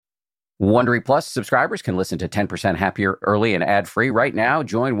Wondery Plus subscribers can listen to 10% Happier early and ad-free right now.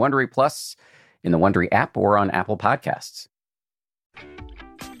 Join Wondery Plus in the Wondery app or on Apple Podcasts.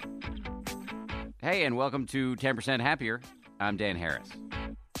 Hey, and welcome to 10% Happier. I'm Dan Harris.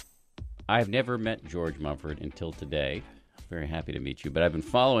 I've never met George Mumford until today. Very happy to meet you, but I've been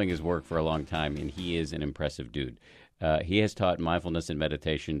following his work for a long time, and he is an impressive dude. He has taught mindfulness and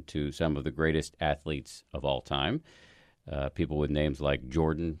meditation to some of the greatest athletes of all time, people with names like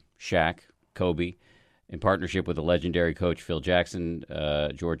Jordan, Shaq, Kobe. In partnership with the legendary coach Phil Jackson,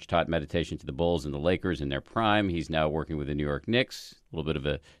 George taught meditation to the Bulls and the Lakers in their prime. He's now working with the New York Knicks. A little bit of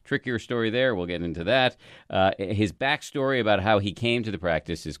a trickier story there. We'll get into that. His backstory about how he came to the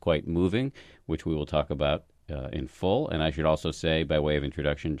practice is quite moving, which we will talk about in full. And I should also say, by way of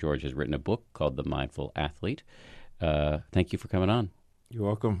introduction, George has written a book called The Mindful Athlete. Thank you for coming on. You're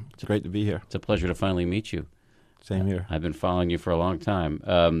welcome. It's great to be here. It's a pleasure to finally meet you. Same here. I've been following you for a long time.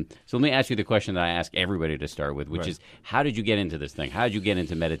 So let me ask you the question that I ask everybody to start with, which is, how did you get into this thing? How did you get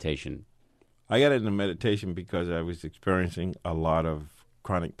into meditation? I got into meditation because I was experiencing a lot of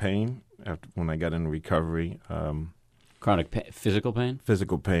chronic pain when I got into recovery. Physical pain?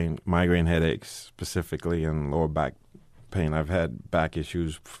 Physical pain, migraine headaches specifically, and lower back pain. I've had back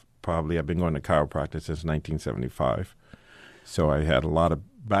issues I've been going to chiropractic since 1975. So I had a lot of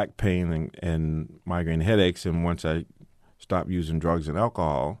back pain and migraine headaches, and once I stopped using drugs and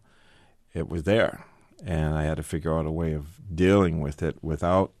alcohol, it was there. And I had to figure out a way of dealing with it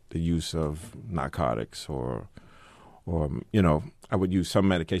without the use of narcotics or I would use some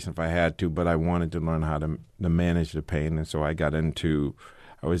medication if I had to, but I wanted to learn how to manage the pain. And so I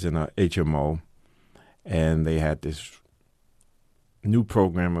was in a HMO, and they had this new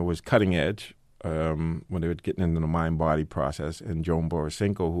program. It was cutting edge when they were getting into the mind-body process. And Joan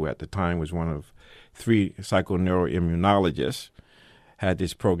Borysenko, who at the time was one of 3 psychoneuroimmunologists, had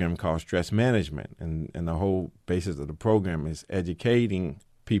this program called stress management. And the whole basis of the program is educating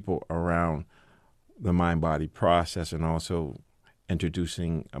people around the mind-body process, and also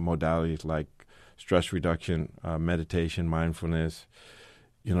introducing modalities like stress reduction, meditation, mindfulness,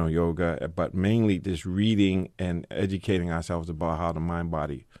 yoga, but mainly just reading and educating ourselves about how the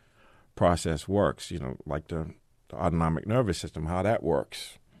mind-body process works, like the autonomic nervous system, how that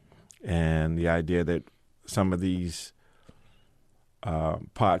works. And the idea that some of these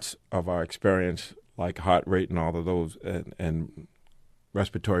parts of our experience, like heart rate and all of those, and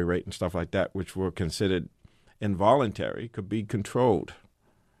respiratory rate and stuff like that, which were considered involuntary, could be controlled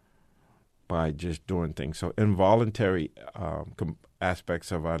by just doing things. So involuntary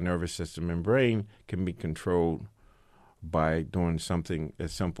aspects of our nervous system and brain can be controlled by doing something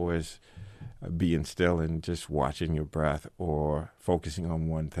as simple as being still and just watching your breath or focusing on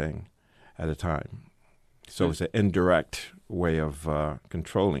one thing at a time. So it's an indirect way of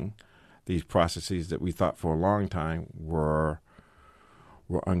controlling these processes that we thought for a long time were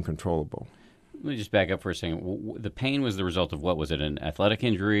uncontrollable. Let me just back up for a second. The pain was the result of what? Was it an athletic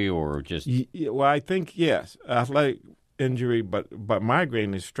injury or just? Well, I think, yes, athletic injury, but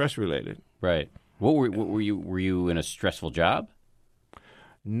migraine is stress-related. Right. What were you? Were you in a stressful job?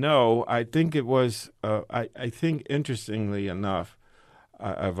 No, I think it was. I think, interestingly enough,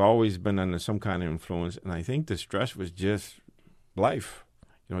 I've always been under some kind of influence, and I think the stress was just life.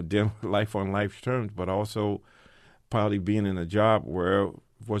 Dealing with life on life's terms, but also probably being in a job where it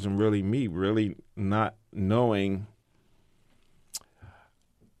wasn't really me, really not knowing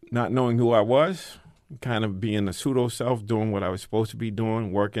who I was, kind of being a pseudo self, doing what I was supposed to be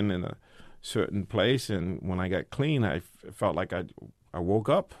doing, working in a certain place. And when I got clean, I felt like I woke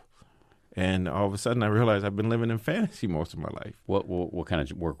up, and all of a sudden I realized I've been living in fantasy most of my life. What kind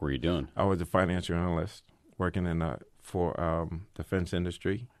of work were you doing? I was a financial analyst working for defense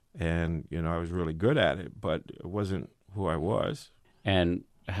industry, and I was really good at it, but it wasn't who I was. And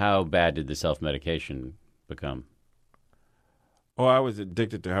how bad did the self-medication become? Oh, I was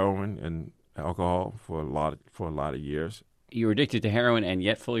addicted to heroin and alcohol for a lot of years. You were addicted to heroin and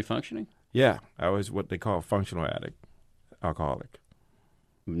yet fully functioning? Yeah, I was what they call a functional addict, alcoholic.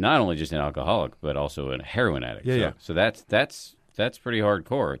 Not only just an alcoholic, but also a heroin addict. Yeah. So that's pretty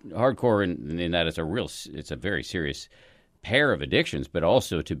hardcore. Hardcore in that it's a very serious pair of addictions, but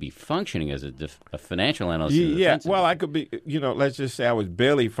also to be functioning as a financial analyst. Yeah, well, I could be, let's just say I was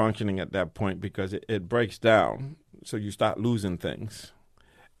barely functioning at that point because it breaks down. So you start losing things.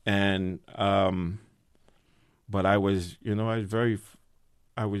 And, but I was very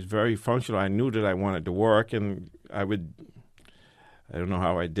functional. I knew that I wanted to work, and I don't know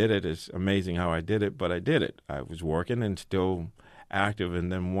how I did it. It's amazing how I did it, but I did it. I was working and still active.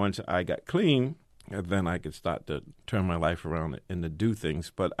 And then once I got clean, and then I could start to turn my life around and to do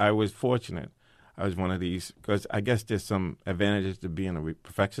things. But I was fortunate. I was one of these, because I guess there's some advantages to being a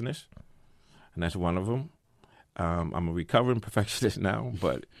perfectionist, and that's one of them. I'm a recovering perfectionist now,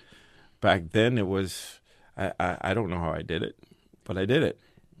 but back then it was, I don't know how I did it, but I did it.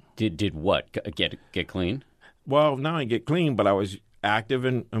 Did what? Get clean? Well, not only get clean, but I was active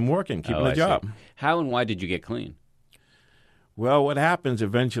and working, keeping a job. See. How and why did you get clean? Well, what happens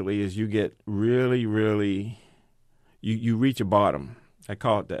eventually is you get really, really, you reach a bottom. I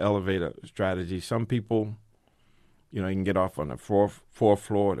call it the elevator strategy. Some people, you can get off on the fourth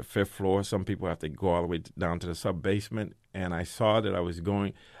floor, the fifth floor. Some people have to go all the way down to the sub-basement. And I saw that I was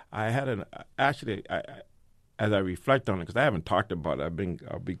going, as I reflect on it, because I haven't talked about it,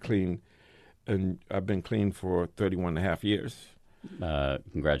 I'll be clean, and I've been clean for 31 and a half years.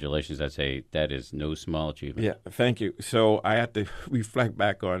 Congratulations. That is no small achievement. Yeah, thank you. So I had to reflect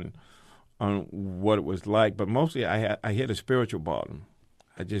back on what it was like, but mostly I hit a spiritual bottom.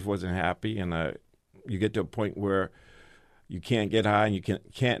 I just wasn't happy, and you get to a point where you can't get high and you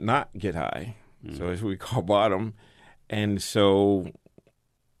can't not get high. So that's what we call bottom. And so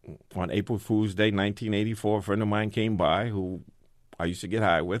on April Fool's Day, 1984, a friend of mine came by who I used to get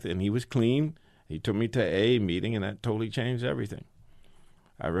high with, and he was clean. He took me to an AA meeting, and that totally changed everything.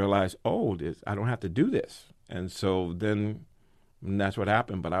 I realized, I don't have to do this. And so then that's what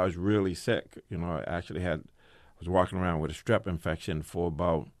happened. But I was really sick. I actually was walking around with a strep infection for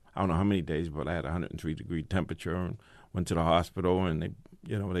about, I don't know how many days, but I had 103-degree temperature and went to the hospital, and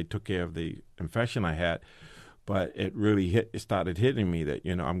they took care of the infection I had. But it really started hitting me that,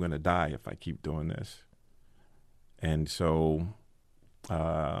 I'm going to die if I keep doing this. And so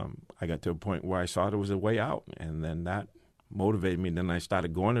I got to a point where I saw there was a way out, and then that motivated me. Then I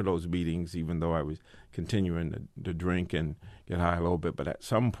started going to those meetings, even though I was continuing to drink and get high a little bit. But at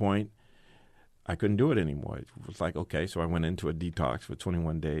some point, I couldn't do it anymore. It was like, okay, so I went into a detox for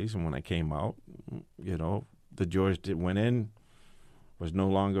 21 days, and when I came out, the George that went in was no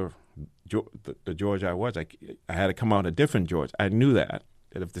longer the George I was. I had to come out a different George. I knew that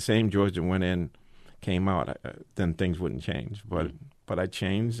if the same George that went in came out, then things wouldn't change. But I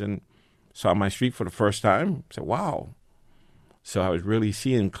changed and saw my street for the first time. Said, wow. So I was really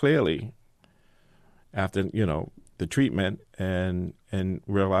seeing clearly after, the treatment and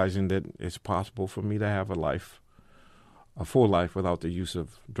realizing that it's possible for me to have a full life without the use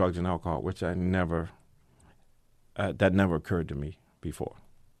of drugs and alcohol, which that never occurred to me before.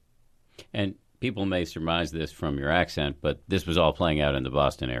 And people may surmise this from your accent, but this was all playing out in the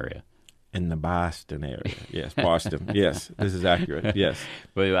Boston area. In the Boston area. Yes, Boston. Yes, this is accurate. Yes.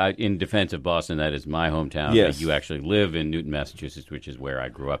 But in defense of Boston, that is my hometown. Yes. You actually live in Newton, Massachusetts, which is where I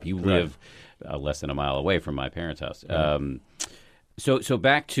grew up. You live less than a mile away from my parents' house. Right. So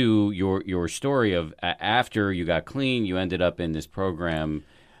back to your story of after you got clean, you ended up in this program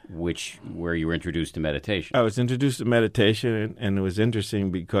where you were introduced to meditation. I was introduced to meditation, and it was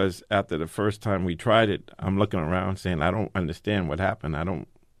interesting because after the first time we tried it, I'm looking around saying, I don't understand what happened. I don't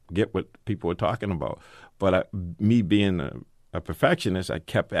get what people were talking about. But me being a perfectionist, I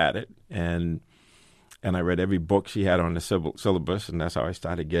kept at it, and I read every book she had on the syllabus, and that's how I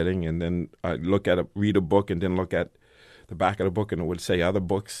started getting. And then I'd read a book, and then look at the back of the book, and it would say other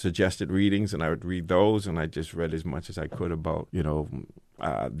books, suggested readings, and I would read those, and I just read as much as I could about,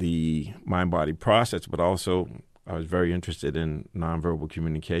 the mind-body process, but also I was very interested in nonverbal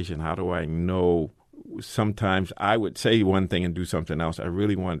communication. How do I know? Sometimes I would say one thing and do something else. I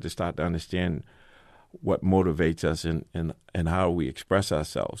really wanted to start to understand what motivates us and how we express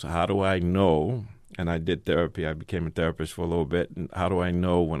ourselves. How do I know? And I did therapy. I became a therapist for a little bit. And how do I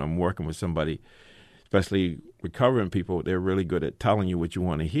know when I'm working with somebody, especially recovering people, they're really good at telling you what you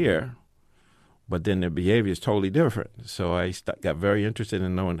want to hear, but then their behavior is totally different. So I got very interested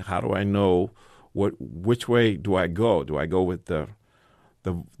in knowing, how do I know which way do I go? Do I go with the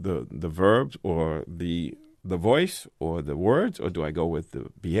verbs or the voice or the words, or do I go with the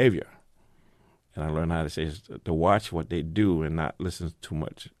behavior? And I learned how to say to watch what they do and not listen too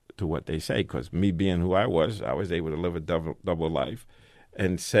much to what they say. Because me being who I was able to live a double life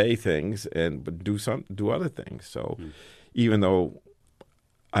and say things but do other things. So even though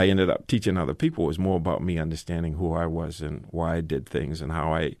I ended up teaching other people, it was more about me understanding who I was and why I did things and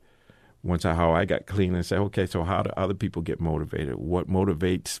how I got clean and say, okay, so how do other people get motivated? What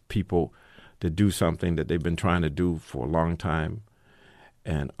motivates people to do something that they've been trying to do for a long time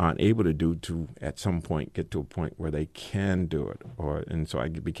and aren't able to do, to at some point get to a point where they can do it? And so I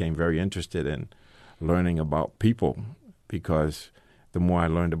became very interested in learning about people, because the more I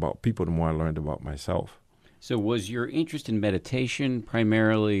learned about people, the more I learned about myself. So was your interest in meditation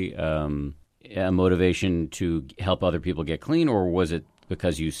primarily a motivation to help other people get clean, or was it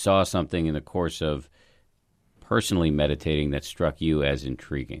because you saw something in the course of personally meditating that struck you as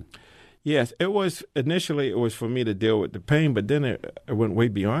intriguing? Yes, it was initially it was for me to deal with the pain, but then it went way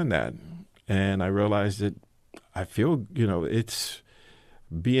beyond that, and I realized that I feel it's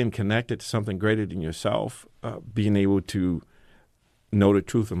being connected to something greater than yourself, being able to know the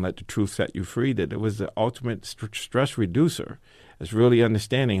truth and let the truth set you free. That it was the ultimate stress reducer. It's really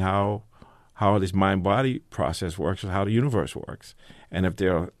understanding how this mind-body process works and how the universe works, and if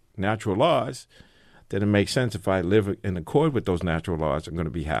there are natural laws, then it makes sense if I live in accord with those natural laws, I'm going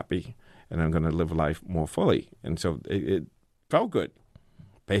to be happy. And I'm going to live life more fully. And so it felt good,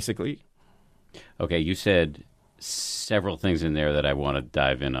 basically. Okay, you said several things in there that I want to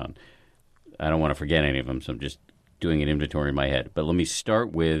dive in on. I don't want to forget any of them, so I'm just doing an inventory in my head. But let me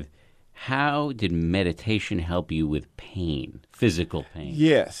start with, how did meditation help you with pain, physical pain?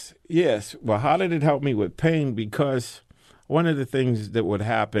 Yes. Well, how did it help me with pain? Because one of the things that would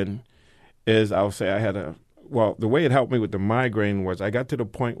happen is I'll say I had the way it helped me with the migraine was I got to the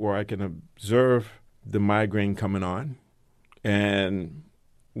point where I can observe the migraine coming on. And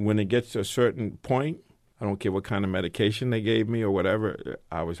when it gets to a certain point, I don't care what kind of medication they gave me or whatever,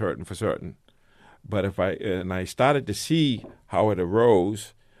 I was hurting for certain. But I started to see how it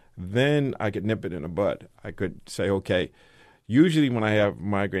arose, then I could nip it in the bud. I could say, okay, usually when I have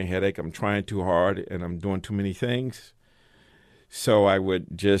migraine headache, I'm trying too hard and I'm doing too many things. So I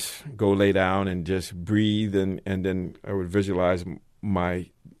would just go lay down and just breathe, and then I would visualize my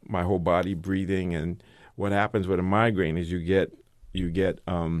whole body breathing. And what happens with a migraine is you get you're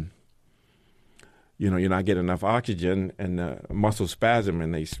not getting enough oxygen, and the muscles spasm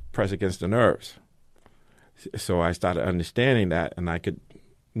and they press against the nerves. So I started understanding that, and I could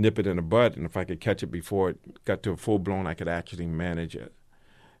nip it in the bud, and if I could catch it before it got to a full blown, I could actually manage it.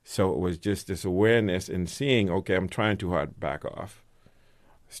 So it was just this awareness and seeing, okay, I'm trying too hard, back off.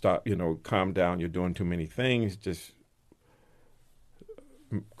 Stop, calm down, you're doing too many things. Just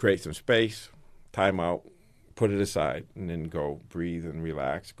create some space, time out, put it aside, and then go breathe and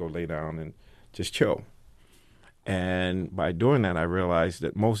relax, go lay down and just chill. And by doing that, I realized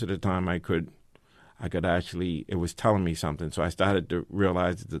that most of the time I could actually, it was telling me something. So I started to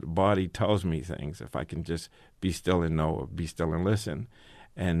realize that the body tells me things if I can just be still and know, or be still and listen.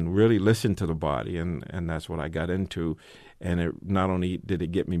 And really listen to the body, and that's what I got into. And it not only did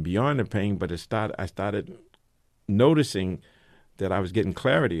it get me beyond the pain, but I started noticing that I was getting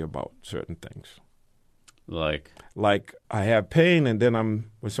clarity about certain things. Like I have pain, and then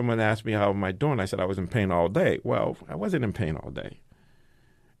when someone asked me how am I doing, I said I was in pain all day. Well, I wasn't in pain all day.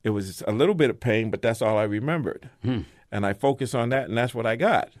 It was a little bit of pain, but that's all I remembered. And I focused on that, and that's what I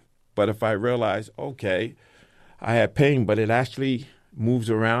got. But if I realize, okay, I had pain, but it actually moves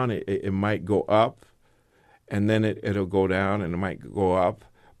around, it might go up, and then it'll go down, and it might go up.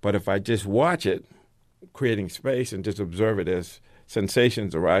 But if I just watch it, creating space, and just observe it as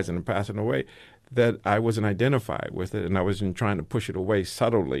sensations arising and passing away, that I wasn't identified with it, and I wasn't trying to push it away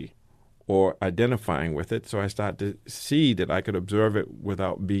subtly or identifying with it. So I started to see that I could observe it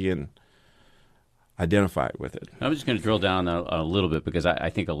without being identified with it. I'm just going to drill down a little bit, because I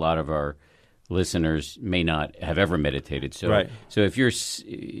think a lot of our listeners may not have ever meditated. So, right. So if you're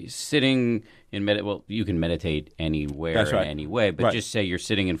sitting in you can meditate anywhere, that's right, in any way, but right. Just say you're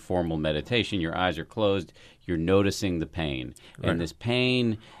sitting in formal meditation, your eyes are closed, you're noticing the pain. Right. And this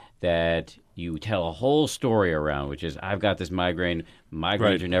pain that you tell a whole story around, which is, I've got this migraine. Migraines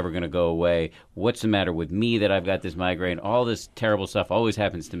right. are never going to go away. What's the matter with me that I've got this migraine? All this terrible stuff always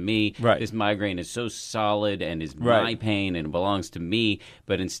happens to me. Right. This migraine is so solid and is right. my pain and it belongs to me.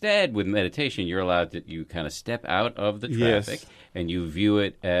 But instead, with meditation, you're allowed to, you kind of step out of the traffic, yes. and you view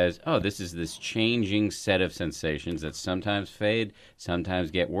it as, this is this changing set of sensations that sometimes fade, sometimes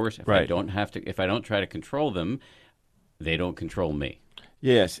get worse. If right. if I don't try to control them, they don't control me.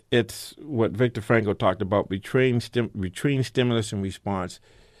 Yes, it's what Viktor Frankl talked about between stimulus and response.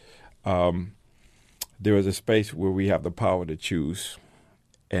 There is a space where we have the power to choose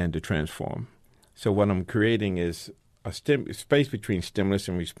and to transform. So what I'm creating is a space between stimulus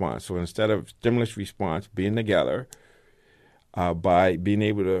and response. So instead of stimulus response being together, by being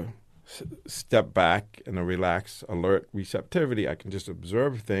able to step back in a relaxed, alert receptivity, I can just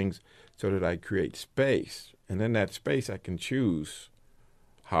observe things so that I create space. And in that space, I can choose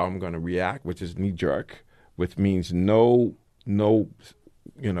how I'm going to react, which is knee-jerk, which means no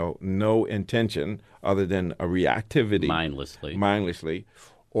intention other than a reactivity. Mindlessly.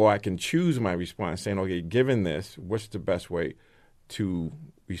 Or I can choose my response, saying, okay, given this, what's the best way to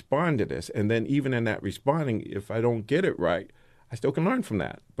respond to this? And then even in that responding, if I don't get it right, I still can learn from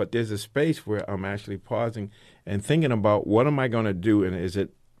that. But there's a space where I'm actually pausing and thinking about what am I going to do, and is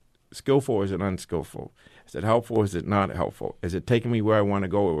it skillful or is it unskillful? Is it helpful or is it not helpful? Is it taking me where I want to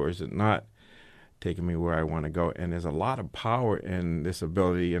go or is it not taking me where I want to go? And there's a lot of power in this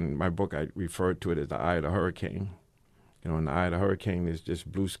ability. In my book, I refer to it as the eye of the hurricane. In the eye of the hurricane, there's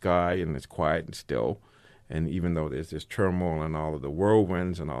just blue sky and it's quiet and still. And even though there's this turmoil and all of the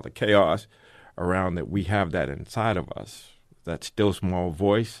whirlwinds and all the chaos around it, we have that inside of us, that still small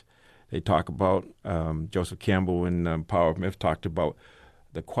voice. They talk about, Joseph Campbell in Power of Myth talked about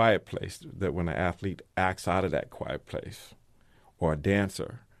the quiet place, that when an athlete acts out of that quiet place, or a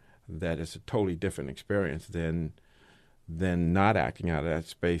dancer, that it's a totally different experience than not acting out of that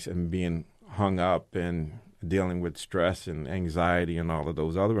space and being hung up and dealing with stress and anxiety and all of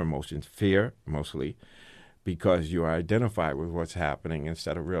those other emotions, fear mostly, because you are identified with what's happening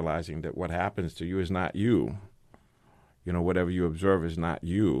instead of realizing that what happens to you is not you. Whatever you observe is not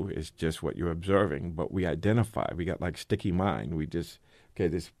you. It's just what you're observing. But we identify. We got like sticky mind. We just, okay,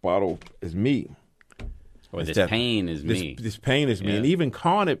 this bottle is me. Or this pain is me. This pain is me. And even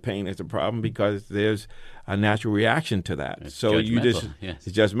calling it pain is a problem because there's a natural reaction to that. It's so judgmental. It's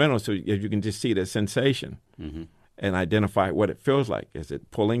judgmental. So you can just see the sensation and identify what it feels like. Is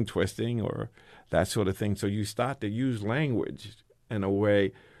it pulling, twisting, or that sort of thing? So you start to use language in a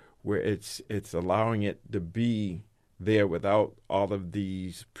way where it's allowing it to be there without all of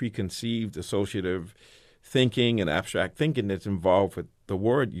these preconceived associative thinking and abstract thinking that's involved with the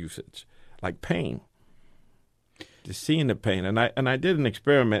word usage, like pain. Just seeing the pain. And I did an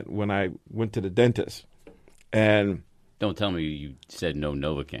experiment when I went to the dentist. And don't tell me you said no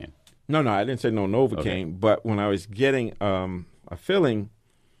Novocaine. No, I didn't say no Novocaine. Okay. But when I was getting a filling,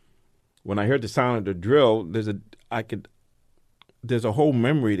 when I heard the sound of the drill, there's a whole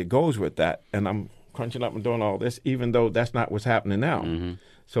memory that goes with that. And I'm crunching up and doing all this, even though that's not what's happening now.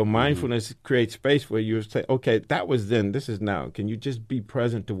 So mindfulness creates space where you say, okay, that was then, this is now. Can you just be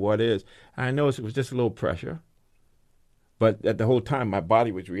present to what is? And I know it was just a little pressure, but at the whole time my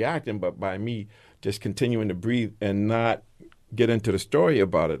body was reacting, but by me just continuing to breathe and not get into the story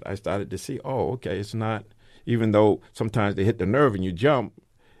about it, I started to see, oh, okay, it's not, even though sometimes they hit the nerve and you jump,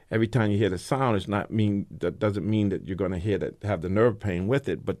 every time you hear the sound, that doesn't mean that you're going to have the nerve pain with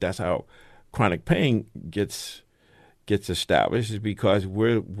it, but that's how chronic pain gets established, is because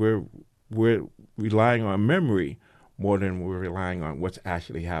we're relying on memory more than we're relying on what's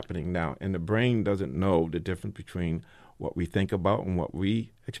actually happening now. And the brain doesn't know the difference between what we think about and what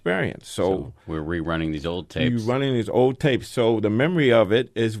we experience. So we're rerunning these old tapes. So the memory of it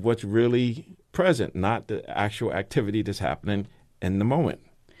is what's really present, not the actual activity that's happening in the moment.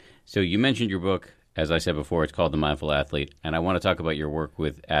 So you mentioned your book. As I said before, it's called The Mindful Athlete, and I want to talk about your work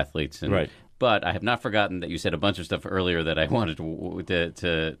with athletes. Right. But I have not forgotten that you said a bunch of stuff earlier that I wanted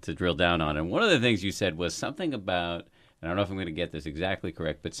to drill down on. And one of the things you said was something about, and I don't know if I'm going to get this exactly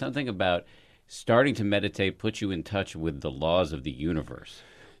correct, but something about starting to meditate puts you in touch with the laws of the universe.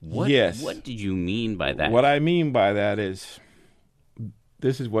 Yes. What did you mean by that? What I mean by that is,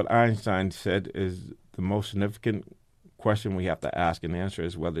 this is what Einstein said is the most significant question we have to ask and answer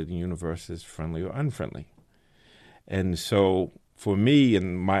is whether the universe is friendly or unfriendly. And so for me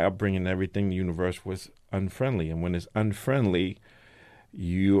and my upbringing and everything, the universe was unfriendly. And when it's unfriendly,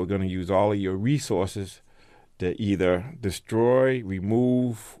 you are going to use all of your resources to either destroy,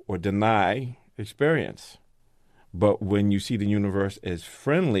 remove, or deny experience. But when you see the universe as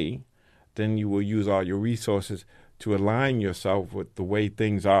friendly, then you will use all your resources to align yourself with the way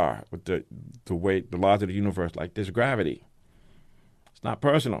things are, with the way the laws of the universe, like this gravity. It's not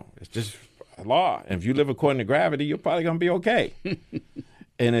personal. It's just a law. And if you live according to gravity, you're probably going to be okay.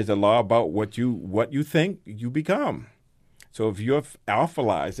 And it's a law about what you think, you become. So if you're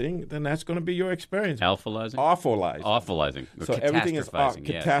alphalizing, then that's going to be your experience. Alphalizing? Awfulizing. So everything is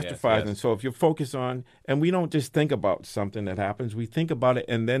catastrophizing. Yes. So if you focus on, and we don't just think about something that happens, we think about it,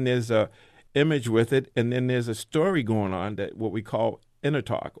 and then there's a image with it, and then there's a story going on, that what we call inner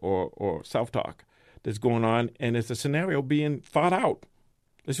talk or self-talk that's going on, and it's a scenario being thought out.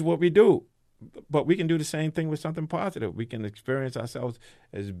 This is what we do. But we can do the same thing with something positive. We can experience ourselves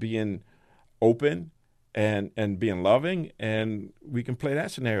as being open and being loving, and we can play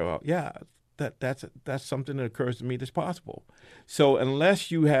that scenario out. Yeah, that's something that occurs to me that's possible. So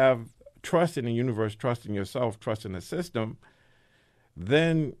unless you have trust in the universe, trust in yourself, trust in the system,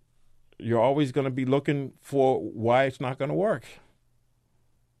 then you're always going to be looking for why it's not going to work.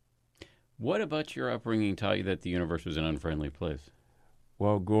 What about your upbringing taught you that the universe was an unfriendly place?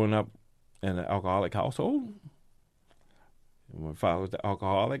 Well, growing up in an alcoholic household, my father was the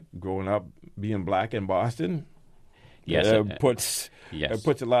alcoholic, growing up being black in Boston. Yes, It puts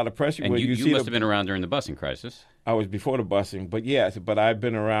a lot of pressure. And when you see must have been around during the busing crisis. I was before the busing, but yes, but I've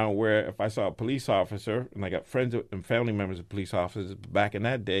been around where if I saw a police officer, and I got friends and family members of police officers back in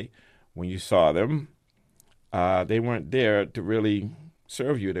that day, when you saw them, they weren't there to really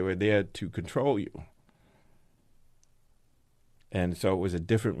serve you. They were there to control you. And so it was a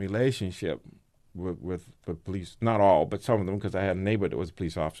different relationship with police. Not all, but some of them, because I had a neighbor that was a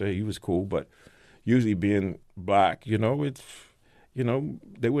police officer. He was cool, but usually being black,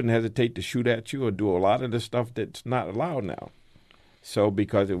 they wouldn't hesitate to shoot at you or do a lot of the stuff that's not allowed now. So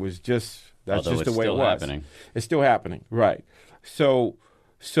because it was that's just the way it was. Happening. It's still happening, right? So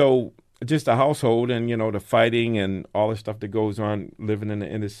just the household and the fighting and all the stuff that goes on living in the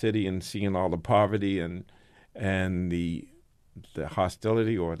inner city and seeing all the poverty and the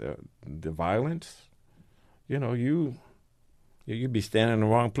hostility or the violence, you'd be standing in the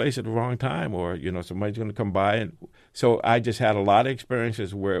wrong place at the wrong time, or somebody's going to come by. And so I just had a lot of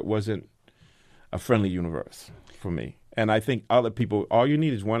experiences where it wasn't a friendly universe for me. And I think other people, all you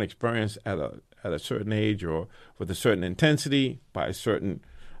need is one experience at a certain age or with a certain intensity by a certain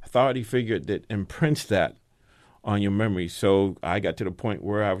authority figure that imprints that on your memory. So I got to the point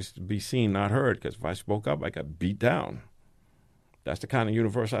where I was to be seen, not heard, because if I spoke up, I got beat down. That's the kind of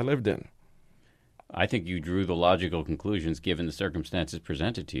universe I lived in. I think you drew the logical conclusions given the circumstances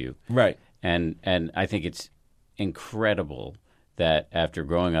presented to you. Right. And I think it's incredible that after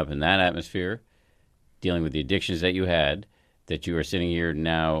growing up in that atmosphere, dealing with the addictions that you had, that you are sitting here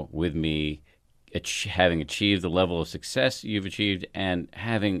now with me, having achieved the level of success you've achieved and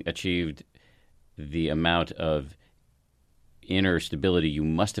having achieved the amount of inner stability you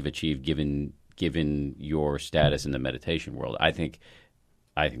must have achieved given your status in the meditation world. I think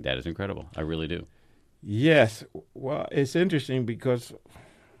that is incredible. I really do. Yes. Well, it's interesting because,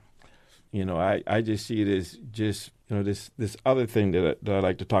 I just see it as just, this other thing that I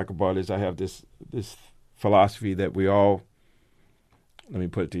like to talk about is I have this philosophy that we all, let me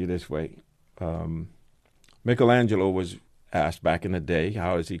put it to you this way. Michelangelo was asked back in the day,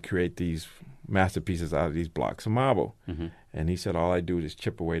 how does he create these masterpieces out of these blocks of marble? Mm-hmm. And he said, all I do is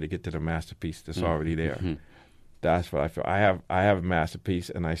chip away to get to the masterpiece that's already there. Mm-hmm. That's what I feel. I have a masterpiece,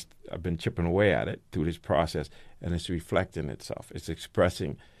 and I've been chipping away at it through this process, and it's reflecting itself. It's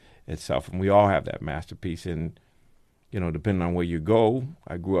expressing itself, and we all have that masterpiece. And depending on where you go,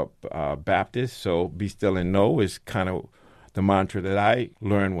 I grew up Baptist, so be still and know is kind of the mantra that I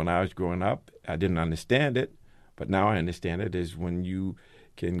learned when I was growing up. I didn't understand it, but now I understand it. Is when you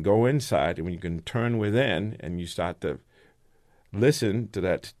can go inside and when you can turn within, and you start to listen to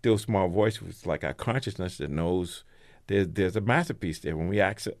that still small voice, which is like our consciousness that knows there's a masterpiece there. When we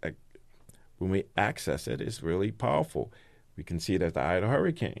access it, it's really powerful. We can see it as the eye of the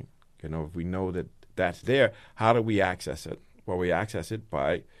hurricane. If we know that that's there, how do we access it? Well, we access it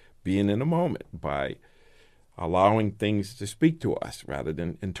by being in the moment, by allowing things to speak to us rather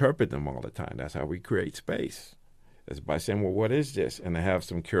than interpret them all the time. That's how we create space. It's by saying, well, what is this? And to have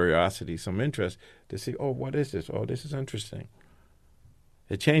some curiosity, some interest to see, oh, what is this? Oh, this is interesting.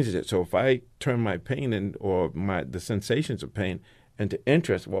 It changes it. So if I turn my pain or the sensations of pain into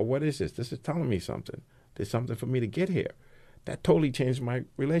interest, well, what is this? This is telling me something. There's something for me to get here. That totally changed my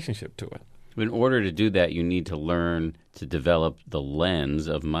relationship to it. In order to do that, you need to learn to develop the lens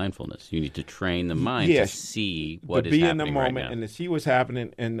of mindfulness. You need to train the mind to see what is happening right now. To be in the moment and to see what's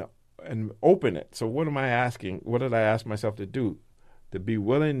happening and open it. So what am I asking? What did I ask myself to do? To be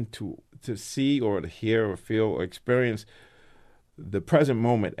willing to see or to hear or feel or experience the present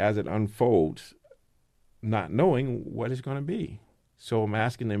moment as it unfolds, not knowing what it's going to be. So I'm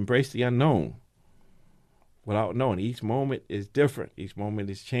asking to embrace the unknown without knowing. Each moment is different. Each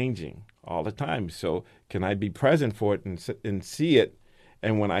moment is changing all the time. So can I be present for it and see it?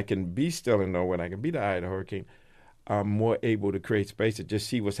 And when I can be still and know, when I can be the eye of the hurricane, I'm more able to create space to just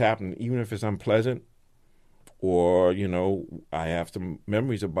see what's happening, even if it's unpleasant. Or, I have some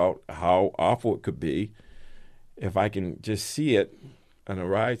memories about how awful it could be. If I can just see it and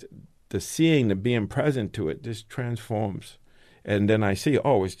arise, the seeing, the being present to it, just transforms. And then I see,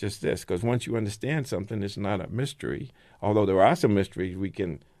 oh, it's just this. Because once you understand something, it's not a mystery. Although there are some mysteries, we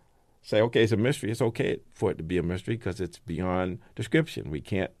can say, okay, it's a mystery. It's okay for it to be a mystery because it's beyond description. We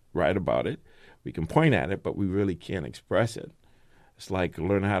can't write about it. We can point at it, but we really can't express it. It's like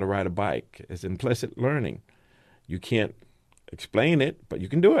learning how to ride a bike. It's implicit learning. You can't explain it, but you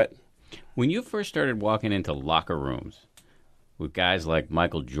can do it. When you first started walking into locker rooms with guys like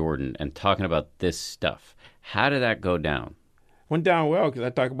Michael Jordan and talking about this stuff, how did that go down? Went down well because I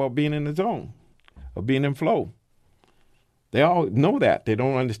talk about being in the zone or being in flow. They all know that. They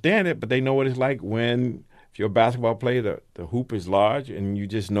don't understand it, but they know what it's like when If you're a basketball player, the hoop is large, and you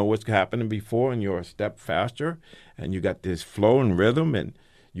just know what's happening before, and you're a step faster, and you got this flow and rhythm, and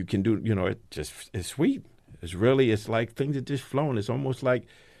you can do, it's sweet. It's like things are just flowing. It's almost like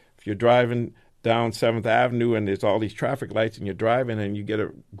if you're driving down 7th Avenue and there's all these traffic lights and you're driving and you get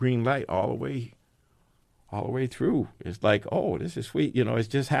a green light all the way through. It's like, oh, this is sweet. It's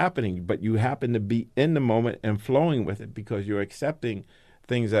just happening, but you happen to be in the moment and flowing with it because you're accepting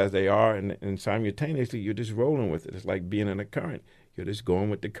things as they are, and simultaneously you're just rolling with it. It's like being in a current. You're just going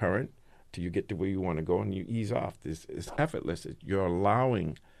with the current till you get to where you want to go, and you ease off. It's effortless. You're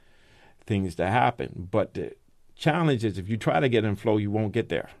allowing things to happen. But the challenge is if you try to get in flow, you won't get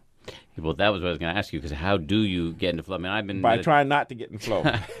there. Well, that was what I was going to ask you, because how do you get into flow? I mean, I've been... By trying not to get in flow.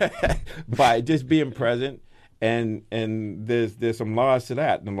 By just being present, and there's some laws to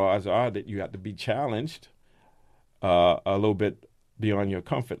that. And the laws are that you have to be challenged a little bit beyond your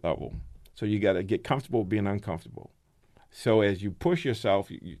comfort level. So you got to get comfortable being uncomfortable. So as you push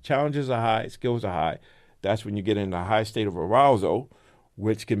yourself, your challenges are high, skills are high. That's when you get in a high state of arousal,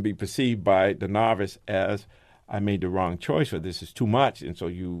 which can be perceived by the novice as, I made the wrong choice, or this is too much, and so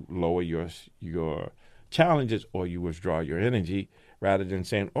you lower your challenges or you withdraw your energy rather than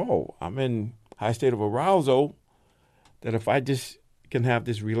saying, oh, I'm in high state of arousal, that if I just can have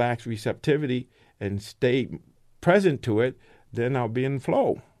this relaxed receptivity and stay present to it, then I'll be in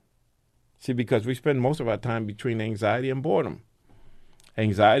flow. See, because we spend most of our time between anxiety and boredom.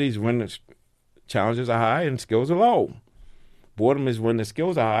 Anxiety is when the challenges are high and skills are low. Boredom is when the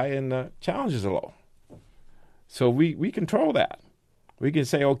skills are high and the challenges are low. So we control that. We can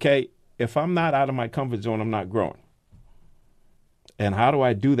say, okay, if I'm not out of my comfort zone, I'm not growing. And how do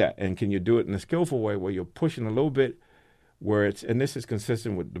I do that? And can you do it in a skillful way where you're pushing a little bit where it's, and this is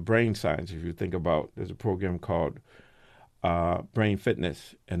consistent with the brain science. If you think about, there's a program called Brain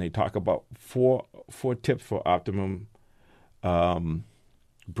Fitness, and they talk about four tips for optimum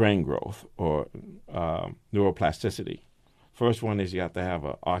brain growth or neuroplasticity. First one is you have to have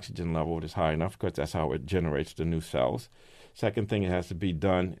an oxygen level that's high enough because that's how it generates the new cells. Second thing, it has to be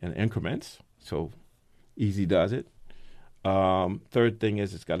done in increments, so easy does it. Third thing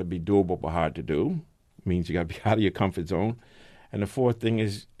is it's got to be doable but hard to do. Means you got to be out of your comfort zone. And the fourth thing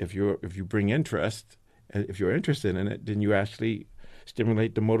is if you bring interest, if you're interested in it, then you actually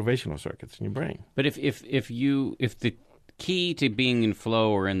stimulate the motivational circuits in your brain. But if the key to being in flow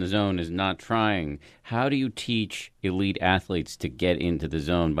or in the zone is not trying, how do you teach elite athletes to get into the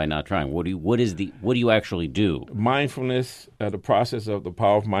zone by not trying? What do you actually do? Mindfulness, the process of the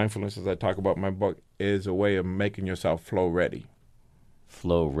power of mindfulness, as I talk about in my book, is a way of making yourself flow ready.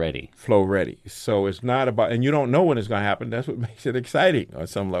 Flow ready. Flow ready. So it's not about, and you don't know when it's going to happen. That's what makes it exciting on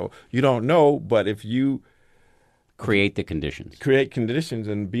some level. You don't know, but if you create the conditions. Create conditions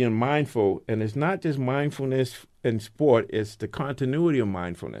and being mindful. And it's not just mindfulness in sport, it's the continuity of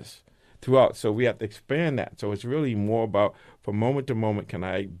mindfulness throughout. So we have to expand that. So it's really more about from moment to moment, can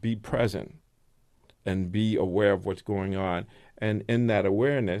I be present and be aware of what's going on? And in that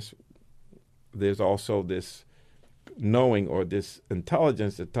awareness, there's also this knowing or this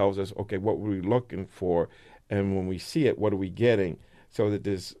intelligence that tells us, okay, what were we looking for? And when we see it, what are we getting? So that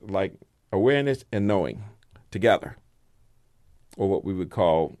there's like awareness and knowing together, or what we would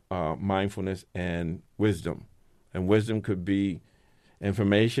call mindfulness and wisdom. And wisdom could be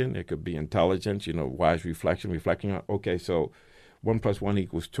information. It could be intelligence, wise reflecting on, okay, so 1 + 1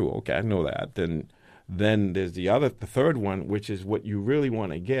 = 2. Okay, I know that. Then there's the third one, which is what you really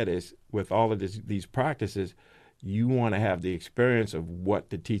want to get is with all of these practices, you want to have the experience of what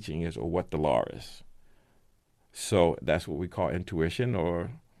the teaching is or what the law is. So that's what we call intuition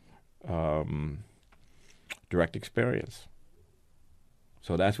or direct experience.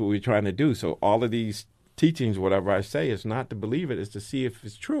 So that's what we're trying to do. So all of these teachings, whatever I say, is not to believe it, it's to see if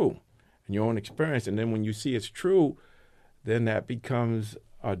it's true in your own experience. And then when you see it's true, then that becomes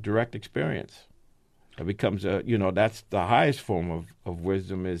a direct experience. It becomes that's the highest form of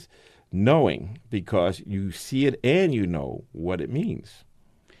wisdom is knowing, because you see it and you know what it means.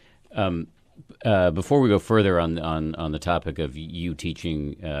 Before we go further on the topic of you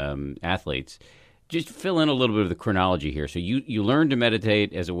teaching athletes, just fill in a little bit of the chronology here. So you learned to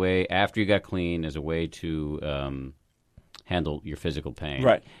meditate as a way, after you got clean, as a way to handle your physical pain.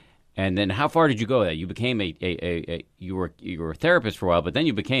 Right. And then how far did you go with that? You became you were a therapist for a while, but then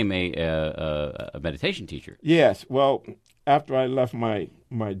you became a meditation teacher. Yes. Well, after I left my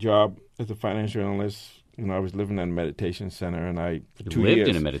job as a financial analyst, I was living in a meditation center, and I for 2 years. Lived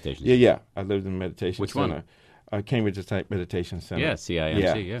in a meditation center? Yeah. I lived in a meditation Which center. One? Cambridge Meditation Center. Yeah,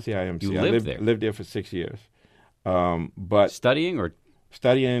 CIMC. Yeah. CIMC. You I lived there? Lived there for 6 years. But studying or?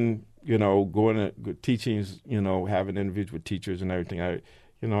 Studying going to teachings, having interviews with teachers and everything.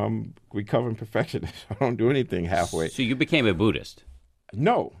 I'm recovering perfectionist. I don't do anything halfway. So you became a Buddhist.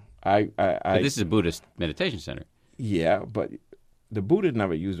 No, But this is a Buddhist meditation center. Yeah, but the Buddha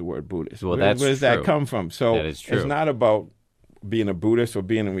never used the word Buddhist. Well, where that's does true. that come from? So That is true. It's not about being a Buddhist or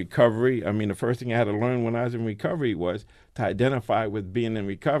being in recovery. I mean, the first thing I had to learn when I was in recovery was to identify with being in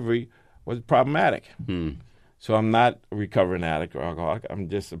recovery was problematic. So I'm not a recovering addict or alcoholic. I'm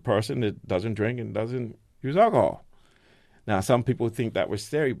just a person that doesn't drink and doesn't use alcohol. Now, some people think that was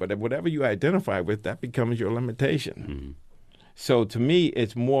scary, but whatever you identify with, that becomes your limitation. So to me,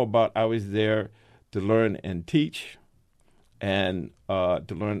 it's more about I was there to learn and teach and to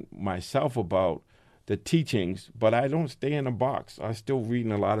learn myself about the teachings, but I don't stay in a box. I'm still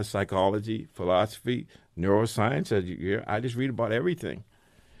reading a lot of psychology, philosophy, neuroscience. I just read about everything.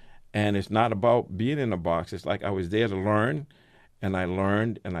 And it's not about being in a box. It's like I was there to learn, and I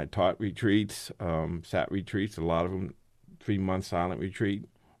learned, and I taught retreats, sat retreats, a lot of them 3-month silent retreat,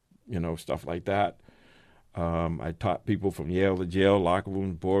 stuff like that. I taught people from Yale to jail, locker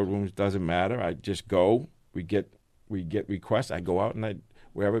rooms, boardrooms, doesn't matter. I just go. We get requests. I go out and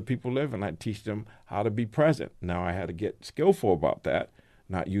wherever people live, and I teach them how to be present. Now I had to get skillful about that,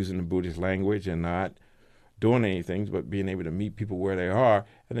 not using the Buddhist language and not doing anything, but being able to meet people where they are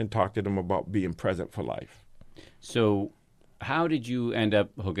and then talk to them about being present for life. So how did you end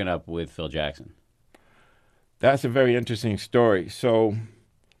up hooking up with Phil Jackson? That's a very interesting story. So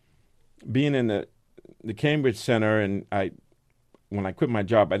being in the Cambridge Center, and when I quit my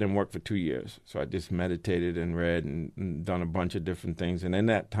job, I didn't work for 2 years. So I just meditated and read and done a bunch of different things. And in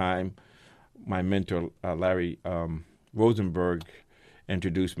that time, my mentor, Larry Rosenberg,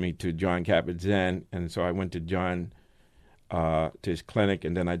 introduced me to Jon Kabat-Zinn. And so I went to Jon, to his clinic,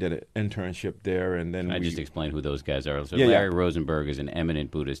 and then I did an internship there. And then I just explain who those guys are. So Yeah, Larry yeah. Rosenberg is an eminent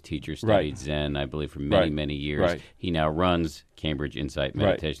Buddhist teacher, studied Right. Zen, I believe, for many, Right. many years. Right. He now runs Cambridge Insight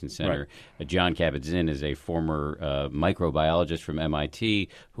Meditation Right. Center. Jon Kabat-Zinn is a former microbiologist from MIT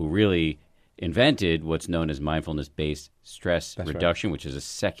who really invented what's known as mindfulness-based stress That's right. reduction, which is a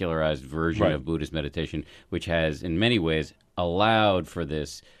secularized version Right. of Buddhist meditation, which has, in many ways, allowed for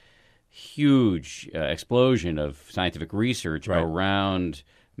this huge explosion of scientific research Right. around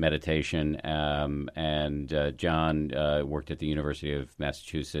meditation. Jon worked at the University of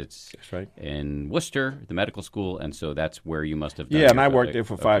Massachusetts That's right. in Worcester, the medical school, and so that's where you must have done Yeah, and your I worked fellowship. there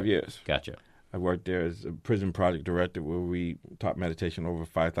for Okay. 5 years. Gotcha. I worked there as a prison project director where we taught meditation over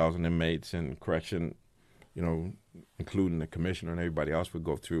 5,000 inmates and correction, including the commissioner and everybody else would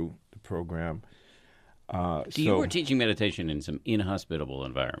go through the program. So you were teaching meditation in some inhospitable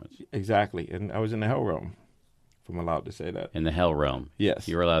environments, Exactly. And I was in the hell realm, if I'm allowed to say that. in the hell realm. Yes.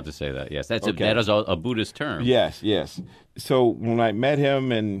 You're allowed to say that. Yes, that Okay. is a Buddhist term. Yes. So when I met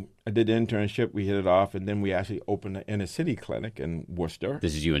him and I did the internship, we hit it off, and then we actually opened an inner city clinic in Worcester.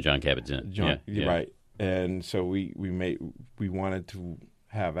 This is you and Jon Kabat-Zinn. You're right. And so we wanted to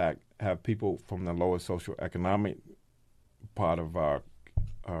have people from the lower socioeconomic part of our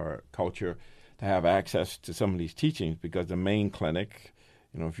culture to have access to some of these teachings, because the main clinic,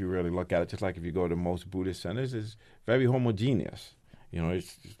 if you really look at it, just like if you go to most Buddhist centers, is very homogeneous.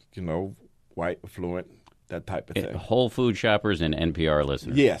 It's white, affluent, that type of thing. Whole Food shoppers and NPR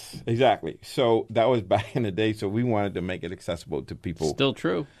listeners. Yes, exactly. So that was back in the day. So we wanted to make it accessible to people. Still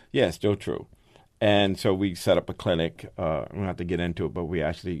true. Yeah, still true. And so we set up a clinic. We don't have to get into it, but we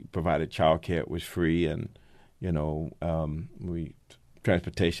actually provided childcare. It was free, and we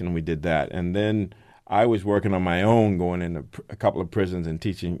transportation, and we did that. And then I was working on my own, going into a couple of prisons and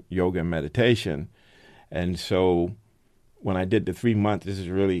teaching yoga and meditation. And so when I did the 3-month, this is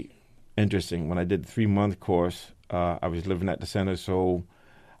really interesting. When I did the 3-month course, I was living at the center, so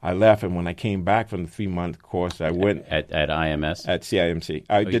I left. And when I came back from the 3-month course, I went at IMS. at CIMC.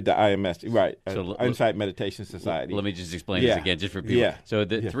 I did the IMS, right? So Insight Meditation Society. Let me just explain this again, just for people. Yeah. So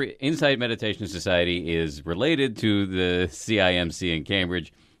the Insight Meditation Society is related to the CIMC in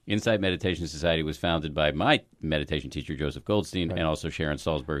Cambridge. Insight Meditation Society was founded by my meditation teacher, Joseph Goldstein, and also Sharon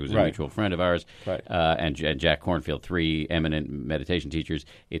Salzberg, who's a Right. mutual friend of ours, Right. and Jack Cornfield, 3 eminent meditation teachers.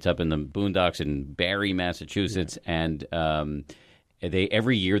 It's up in the boondocks in Barre, Massachusetts, and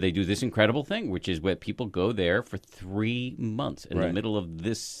every year they do this incredible thing, which is where people go there for 3 months in the Right. middle of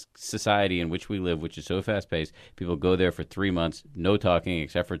this society in which we live, which is so fast-paced. People go there for 3 months, no talking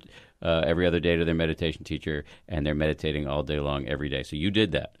except for every other day to their meditation teacher, and they're meditating all day long every day. So you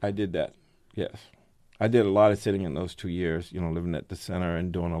did that. I did that, yes. I did a lot of sitting in those 2 years, living at the center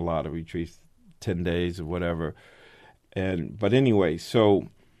and doing a lot of retreats, 10 days or whatever. But anyway, so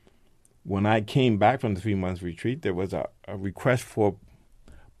when I came back from the 3 months retreat, there was a request for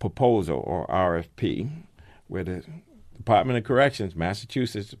proposal, or RFP, where the Department of Corrections,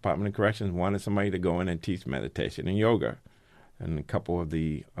 Massachusetts Department of Corrections, wanted somebody to go in and teach meditation and yoga in a couple of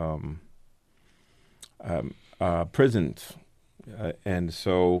the prisons. And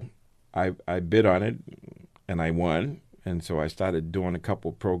so I bid on it, and I won. And so I started doing a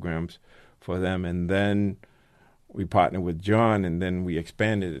couple of programs for them. And then we partnered with John, and then we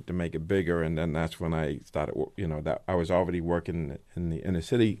expanded it to make it bigger. And then that's when I started, that I was already working in the inner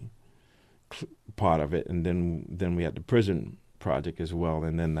city part of it. And then we had the prison project as well.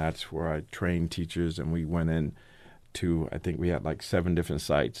 And then that's where I trained teachers, and we went in to, I think we had like 7 different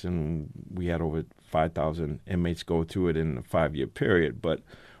sites, and we had over 5,000 inmates go through it in a 5-year period. But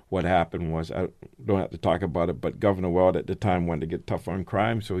what happened was, I don't have to talk about it, but Governor Weld at the time wanted to get tougher on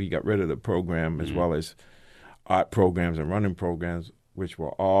crime, so he got rid of the program, as well as art programs and running programs, which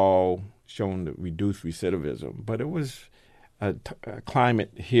were all shown to reduce recidivism. But it was a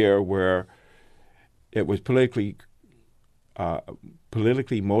climate here where it was politically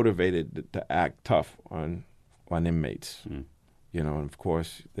motivated to act tough on inmates. And of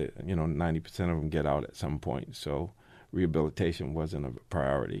course, 90% of them get out at some point, so rehabilitation wasn't a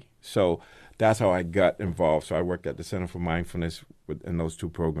priority. So that's how I got involved. So I worked at the Center for Mindfulness in those 2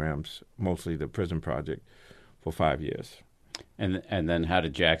 programs, mostly the prison project, for 5 years. And then how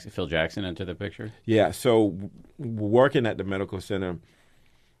did Phil Jackson enter the picture? Yeah, so working at the medical center,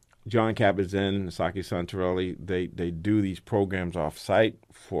 John Kabat-Zinn, Saki Santorelli, they do these programs off-site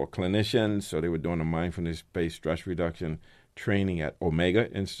for clinicians. So they were doing a mindfulness-based stress reduction training at Omega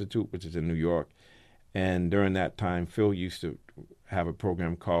Institute, which is in New York. And during that time, Phil used to have a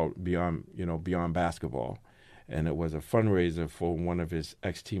program called Beyond Basketball. And it was a fundraiser for one of his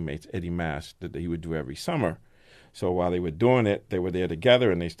ex-teammates, Eddie Mass, that he would do every summer. So while they were doing it, they were there together,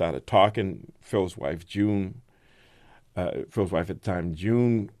 and they started talking. Phil's wife at the time,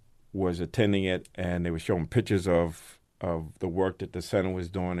 June, was attending it, and they were showing pictures of the work that the center was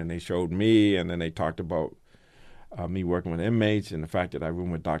doing, and they showed me, and then they talked about me working with inmates and the fact that I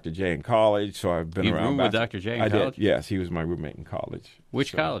roomed with Dr. J in college. So I've been around. You roomed with Dr. J in college? I did, yes. He was my roommate in college.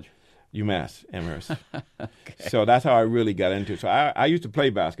 Which college? UMass Amherst. Okay. So that's how I really got into it. So I used to play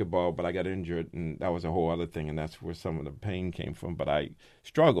basketball, but I got injured, and that was a whole other thing, and that's where some of the pain came from. But I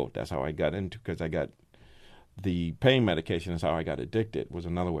struggled. That's how I got into it, because I got the pain medication is how I got addicted, was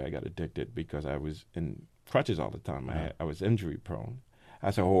another way I got addicted, because I was in crutches all the time. I was injury prone.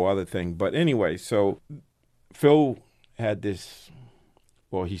 That's a whole other thing. But anyway, so Phil had this,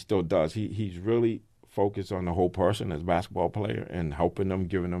 well, he still does. He's really focused on the whole person as a basketball player and helping them,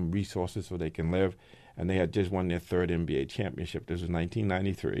 giving them resources so they can live. And they had just won their 3rd NBA championship. This was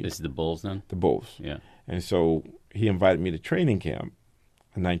 1993. This is the Bulls then? The Bulls. Yeah. And so he invited me to training camp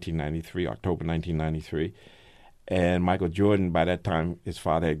in 1993, October 1993. And Michael Jordan, by that time, his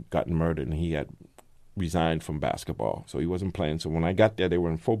father had gotten murdered, and he had resigned from basketball. So he wasn't playing. So when I got there, they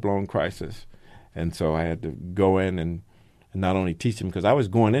were in full-blown crisis. And so I had to go in and not only teach them, because I was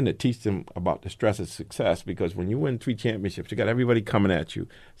going in to teach them about the stress of success, because when you win 3 championships, you got everybody coming at you.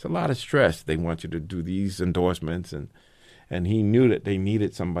 It's a lot of stress. They want you to do these endorsements, and he knew that they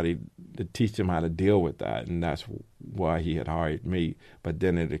needed somebody to teach them how to deal with that, and that's why he had hired me. But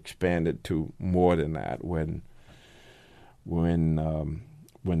then it expanded to more than that when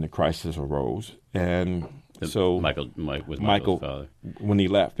the crisis arose. And so Michael's father, when he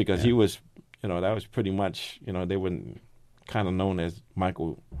left, because he was, that was pretty much, they were kind of known as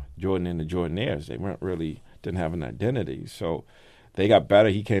Michael Jordan and the Jordanaires. They didn't have an identity. So they got better.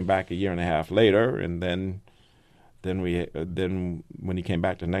 He came back a year and a half later, and then when he came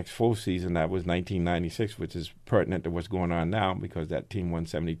back the next full season, that was 1996, which is pertinent to what's going on now, because that team won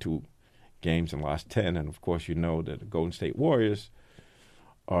 72 games and lost 10. And of course, that the Golden State Warriors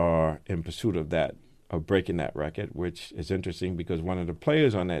are in pursuit of breaking that record, which is interesting because one of the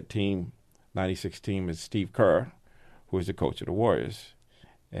players on that team, 96 team, is Steve Kerr, who is the coach of the Warriors,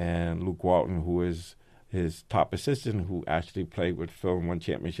 and Luke Walton, who is his top assistant, who actually played with Phil and won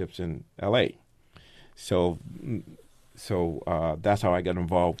championships in L.A. So that's how I got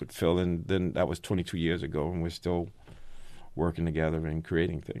involved with Phil, and then that was 22 years ago, and we're still working together and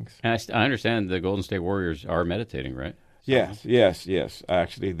creating things. And I understand the Golden State Warriors are meditating, right? Yes.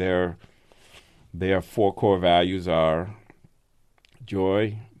 Actually, their 4 core values are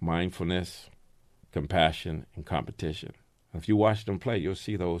joy, mindfulness, compassion, and competition. If you watch them play, you'll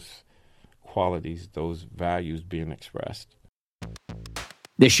see those qualities, those values being expressed.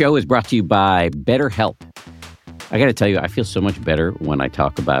 This show is brought to you by BetterHelp. I got to tell you, I feel so much better when I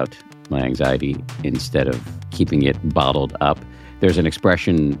talk about my anxiety instead of keeping it bottled up. There's an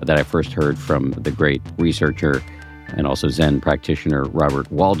expression that I first heard from the great researcher and also Zen practitioner Robert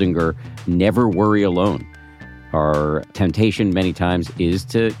Waldinger. Never worry alone. Our temptation many times is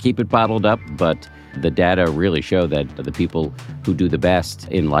to keep it bottled up, but the data really show that the people who do the best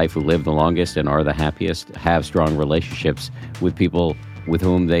in life, who live the longest and are the happiest, have strong relationships with people with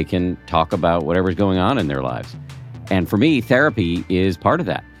whom they can talk about whatever's going on in their lives. And for me, therapy is part of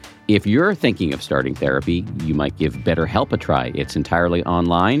that. If you're thinking of starting therapy, you might give BetterHelp a try. It's entirely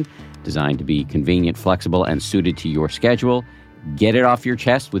online, designed to be convenient, flexible, and suited to your schedule. Get it off your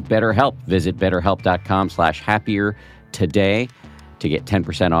chest with BetterHelp. Visit BetterHelp.com/happier today to get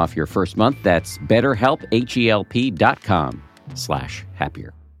 10% off your first month. That's BetterHelp,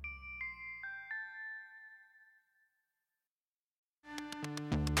 HELP.com/happier.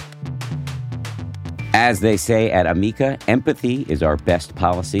 As they say at Amica, empathy is our best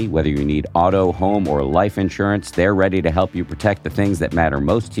policy. Whether you need auto, home, or life insurance, they're ready to help you protect the things that matter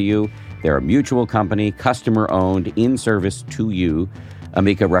most to you. They're a mutual company, customer-owned, in service to you.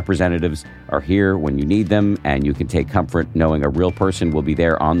 Amica representatives are here when you need them, and you can take comfort knowing a real person will be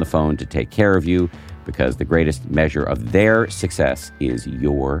there on the phone to take care of you, because the greatest measure of their success is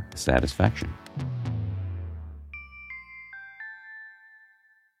your satisfaction.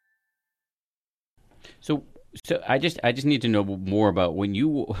 So I just need to know more about when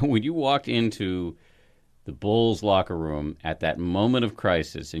you walked into the Bulls locker room at that moment of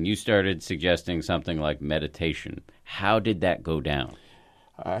crisis and you started suggesting something like meditation. How did that go down?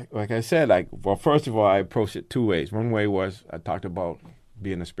 Like I said, first of all, I approached it two ways. One way was I talked about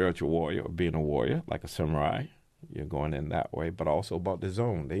being a spiritual warrior or being a warrior, like a samurai. You're going in that way, but also about the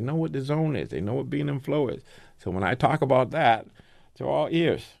zone. They know what the zone is. They know what being in flow is. So when I talk about that, they're all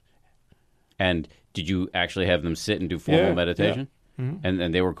ears. And did you actually have them sit and do formal meditation? Yeah. Mm-hmm.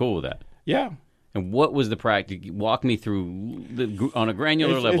 And they were cool with that? Yeah. And what was the practice? Walk me through, on a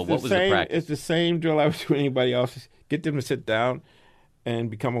granular level, what was the practice? It's the same drill I was doing anybody else. Get them to sit down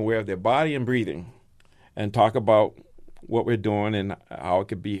and become aware of their body and breathing and talk about what we're doing and how it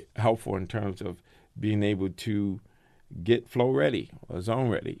could be helpful in terms of being able to get flow ready or zone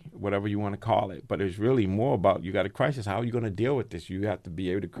ready, whatever you want to call it. But it's really more about, you got a crisis, how are you going to deal with this? You have to be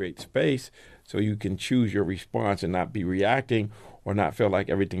able to create space so you can choose your response and not be reacting or not feel like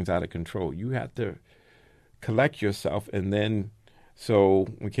everything's out of control. You have to collect yourself. And then, so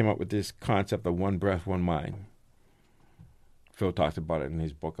we came up with this concept of one breath, one mind. Phil talks about it in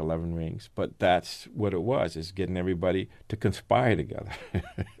his book, 11 Rings. But that's what it was, is getting everybody to conspire together,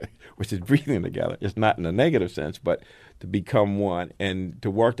 which is breathing together. It's not in a negative sense, but to become one and to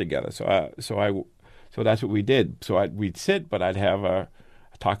work together. So that's what we did. So we'd sit, but I'd have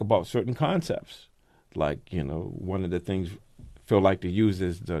talk about certain concepts. Like, one of the things Phil liked to use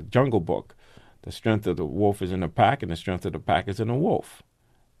is the Jungle Book. The strength of the wolf is in the pack, and the strength of the pack is in the wolf.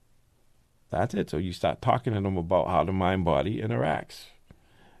 That's it. So you start talking to them about how the mind-body interacts.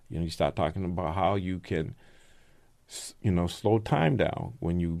 You start talking about how you can, slow time down.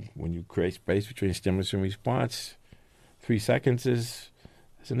 When you create space between stimulus and response, 3 seconds is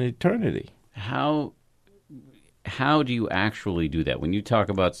an eternity. How do you actually do that? When you talk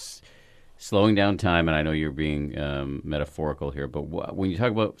about slowing down time, and I know you're being metaphorical here, but when you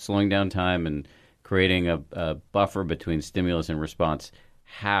talk about slowing down time and creating a buffer between stimulus and response,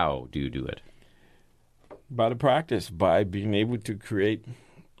 how do you do it? By the practice, by being able to create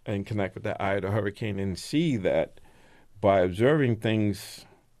and connect with the eye of the hurricane and see that by observing things,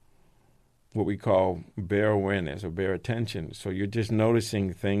 what we call bare awareness or bare attention. So you're just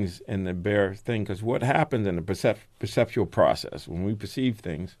noticing things in the bare thing. Because what happens in the perceptual process, when we perceive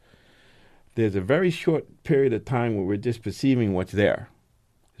things, there's a very short period of time where we're just perceiving what's there.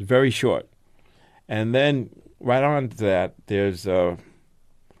 It's very short. And then right on to that, there's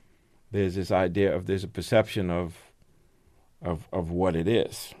this idea of there's a perception of what it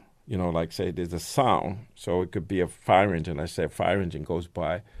is. Like say there's a sound. So it could be a fire engine. I say a fire engine goes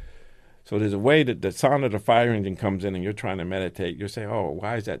by. So there's a way that the sound of the fire engine comes in and you're trying to meditate. You're saying, oh,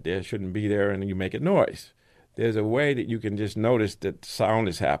 why is that there? It shouldn't be there. And you make a noise. There's a way that you can just notice that sound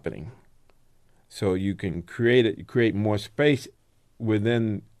is happening. So you can create more space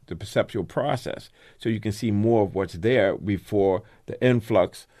within the perceptual process. So you can see more of what's there before the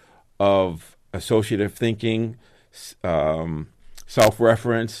influx of associative thinking,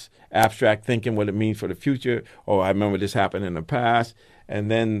 self-reference, abstract thinking, what it means for the future. Oh, I remember this happened in the past.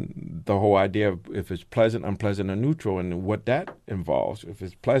 And then the whole idea of if it's pleasant, unpleasant, or neutral, and what that involves. If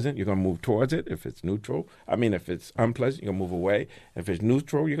it's pleasant, you're going to move towards it. If it's if it's unpleasant, you're going to move away. If it's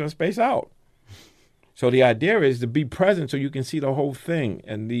neutral, you're going to space out. So the idea is to be present so you can see the whole thing.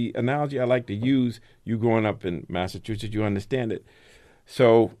 And the analogy I like to use, you growing up in Massachusetts, you understand it.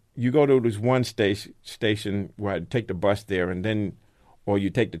 So you go to this one station where I take the bus there, and then, or you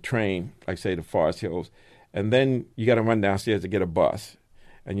take the train, like say the Forest Hills, and then you got to run downstairs to get a bus.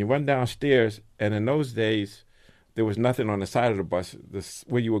 And you run downstairs, and in those days, there was nothing on the side of the bus.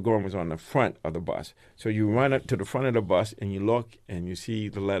 Where you were going was on the front of the bus. So you run up to the front of the bus, and you look, and you see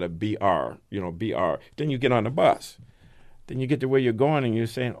the letter BR, BR. Then you get on the bus. Then you get to where you're going, and you're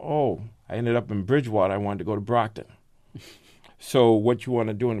saying, oh, I ended up in Bridgewater. I wanted to go to Brockton. So what you want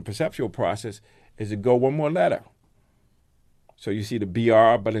to do in the perceptual process is to go one more letter. So you see the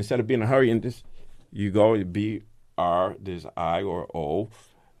BR, but instead of being in a hurry, you go BR, there's I or O.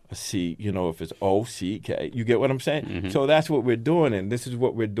 C, if it's O-C-K, you get what I'm saying? Mm-hmm. So that's what we're doing, and this is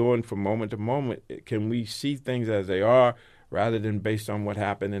what we're doing from moment to moment. Can we see things as they are rather than based on what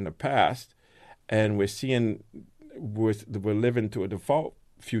happened in the past? And we're living to a default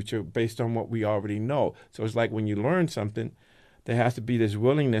future based on what we already know. So it's like when you learn something, there has to be this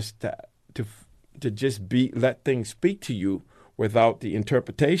willingness to just let things speak to you without the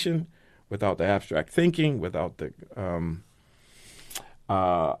interpretation, without the abstract thinking, without the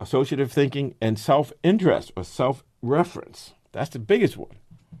associative thinking, and self-interest or self-reference. That's the biggest one.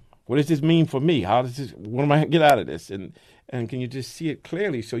 What does this mean for me? What am I going to get out of this? And can you just see it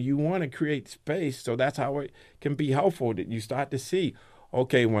clearly? So you want to create space. So that's how it can be helpful, that you start to see,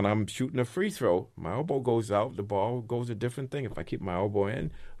 okay, when I'm shooting a free throw, my elbow goes out, the ball goes a different thing. If I keep my elbow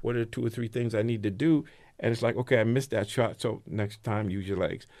in, what are the 2 or 3 things I need to do? And it's like, okay, I missed that shot, so next time use your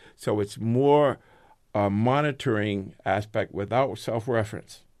legs. So it's more monitoring aspect without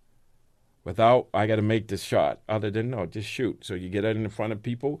self-reference, without I got to make this shot, other than no, just shoot. So you get it in front of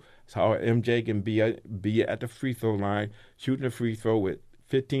people. That's how MJ can be at the free throw line, shooting a free throw with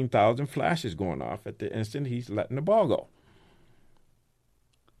 15,000 flashes going off at the instant he's letting the ball go.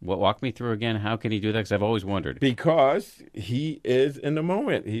 Walk me through again. How can he do that? Because I've always wondered. Because he is in the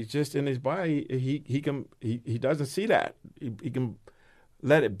moment. He's just in his body. He doesn't see that. He can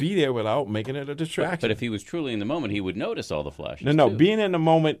let it be there without making it a distraction. But if he was truly in the moment, he would notice all the flashes. No, too. Being in the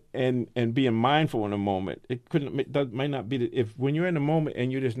moment and being mindful in the moment, might not be if when you're in the moment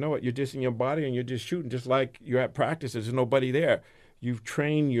and you just know it, you're just in your body and you're just shooting, just like you're at practice. There's nobody there. You've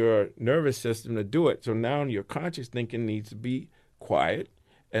trained your nervous system to do it. So now your conscious thinking needs to be quiet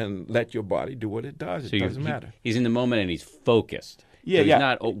and let your body do what it does. So it doesn't matter. He's in the moment and he's focused. Yeah, so he's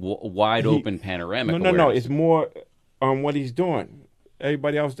not wide open panoramic. No. It's more on what he's doing.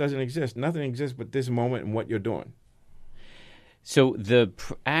 Everybody else doesn't exist. Nothing exists but this moment and what you're doing. So the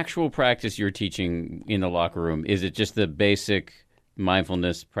actual practice you're teaching in the locker room, is it just the basic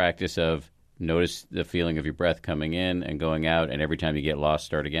mindfulness practice of notice the feeling of your breath coming in and going out, and every time you get lost,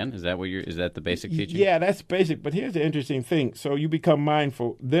 start again? Is that the basic teaching? Yeah, that's basic. But here's the interesting thing. So you become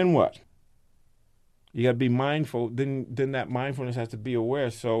mindful, then what? You got to be mindful. Then that mindfulness has to be aware.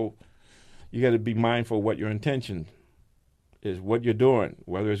 So you got to be mindful of what your intention is, what you're doing,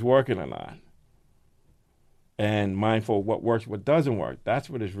 whether it's working or not. And mindful of what works, what doesn't work. That's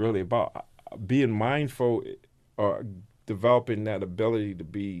what it's really about. Being mindful or developing that ability to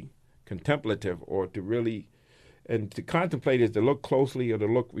be contemplative, or to really, and to contemplate is to look closely or to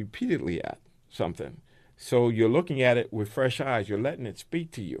look repeatedly at something. So you're looking at it with fresh eyes. You're letting it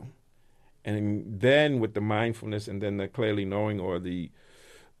speak to you. And then with the mindfulness and then the clearly knowing or the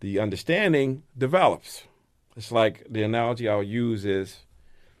understanding develops. It's like the analogy I'll use is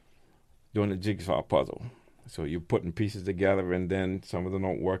doing a jigsaw puzzle. So you're putting pieces together, and then some of them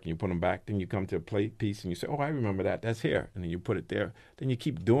don't work, and you put them back. Then you come to a piece, and you say, oh, I remember that. That's here. And then you put it there. Then you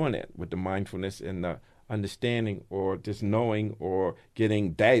keep doing it with the mindfulness and the understanding, or just knowing, or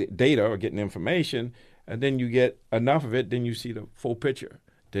getting data or getting information. And then you get enough of it, then you see the full picture.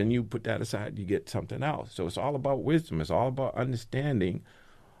 Then you put that aside, you get something else. So it's all about wisdom. It's all about understanding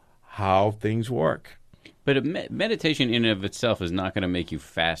how things work. But meditation in and of itself is not going to make you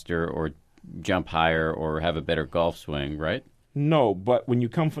faster or jump higher or have a better golf swing, right? No, but when you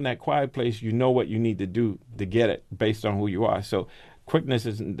come from that quiet place, you know what you need to do to get it based on who you are. So quickness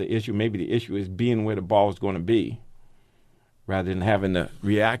isn't the issue. Maybe the issue is being where the ball is going to be rather than having to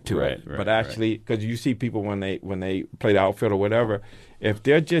react to it. But actually, because you see people when they play the outfield or whatever, if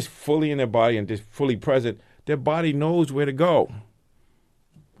they're just fully in their body and just fully present, their body knows where to go.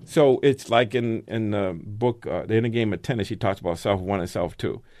 So it's like in the book, The Inner Game of Tennis, he talks about self one and self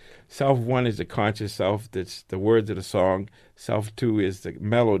two. Self one is the conscious self, that's the words of the song. Self two is the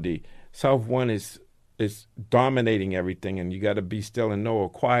melody. Self one is dominating everything, and you got to be still and know, or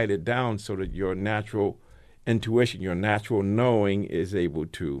quiet it down so that your natural intuition, your natural knowing is able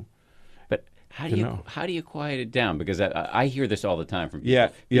to. But to know. How do you quiet it down? Because I hear this all the time from people. Yeah,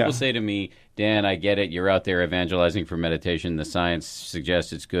 yeah. People say to me, Dan, I get it. You're out there evangelizing for meditation. The science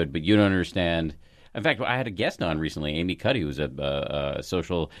suggests it's good, but you don't understand. In fact, I had a guest on recently, Amy Cuddy, who's a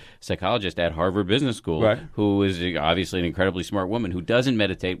social psychologist at Harvard Business School, Right. who is obviously an incredibly smart woman who doesn't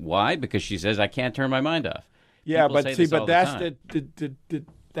meditate. Why? Because she says, I can't turn my mind off. Yeah, People say but see, this all but the that's time.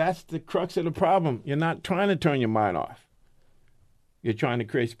 that's the crux of the problem. You're not trying to turn your mind off. You're trying to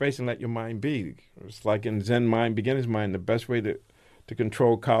create space and let your mind be. It's like in Zen mind, beginner's mind, the best way to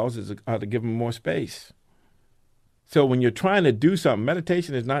control cows is to give them more space. So when you're trying to do something,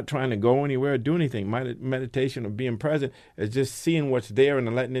 meditation is not trying to go anywhere or do anything. Meditation or being present is just seeing what's there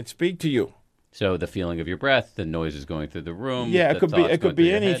and letting it speak to you. So the feeling of your breath, the noises going through the room. Yeah, the it could be thoughts it going could through be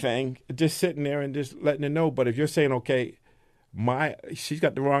your head. anything. Just sitting there and just letting it know. But if you're saying, okay, she's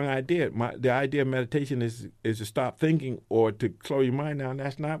got the wrong idea. The idea of meditation is to stop thinking or to slow your mind down.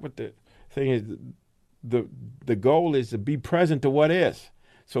 That's not what the thing is. The goal is to be present to what is.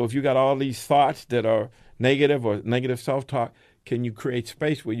 So if you got all these thoughts that are negative or negative self-talk, can you create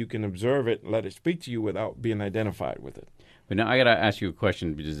space where you can observe it and let it speak to you without being identified with it? But now I got to ask you a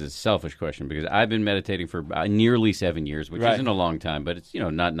question, because it's a selfish question, because I've been meditating for nearly 7 years, which Right. isn't a long time, but it's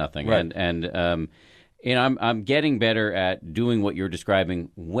not nothing. Right. And I'm getting better at doing what you're describing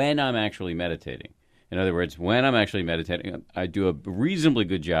when I'm actually meditating. In other words, when I'm actually meditating, I do a reasonably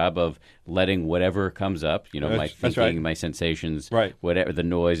good job of letting whatever comes up, my That's thinking, right. my sensations, Right. whatever the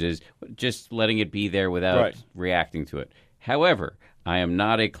noise is, just letting it be there without Right. reacting to it. However, I am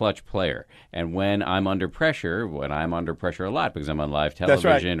not a clutch player. And when I'm under pressure a lot because I'm on live That's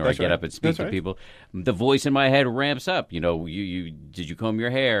right. television or That's I get right. up and speak That's to right. people, the voice in my head ramps up. You did you comb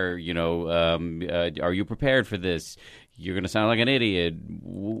your hair? Are you prepared for this? You're going to sound like an idiot.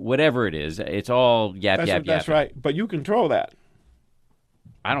 Whatever it is, it's all yap. That's right. But you control that.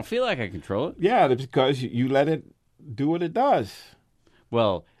 I don't feel like I control it. Yeah, that's because you let it do what it does.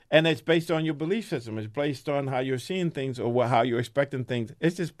 Well, And it's based on your belief system. It's based on how you're seeing things or how you're expecting things.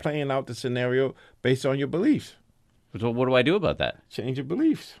 It's just playing out the scenario based on your beliefs. so what do I do about that? Change your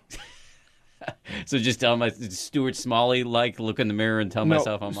beliefs. So just tell my Stuart Smalley, look in the mirror and tell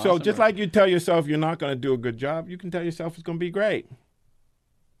myself I'm so awesome? just like you tell yourself you're not going to do a good job, you can tell yourself it's going to be great.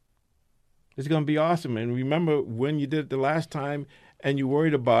 It's going to be awesome. And remember when you did it the last time and you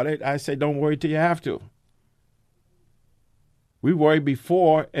worried about it, I say don't worry till you have to. We worry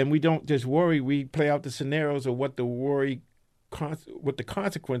before, and we don't just worry. We play out the scenarios of what the worry, what the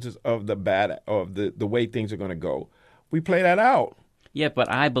consequences of the bad, of the way things are going to go. We play that out. Yeah, but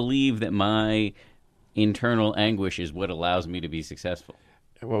I believe that my internal anguish is what allows me to be successful.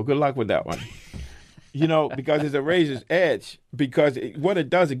 Well, good luck with that one. Because it's a razor's edge. Because what it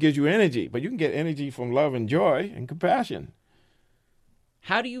does, it gives you energy. But you can get energy from love and joy and compassion.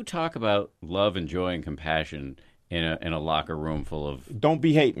 How do you talk about love and joy and compassion in a locker room full of... Don't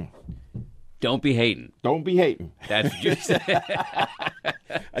be hating. Don't be hating. Don't be hating. That's just... You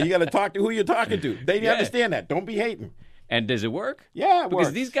got to talk to who you're talking to. They understand that. Don't be hating. And does it work? Yeah, it Because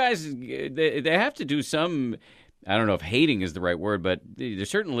works. these guys, they have to do some... I don't know if hating is the right word, but they're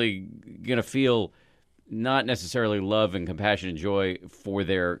certainly going to feel not necessarily love and compassion and joy for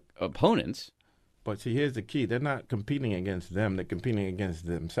their opponents. But see, here's the key. They're not competing against them. They're competing against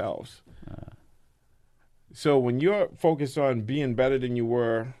themselves. So when you're focused on being better than you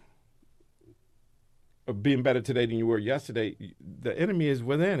were, or being better today than you were yesterday, the enemy is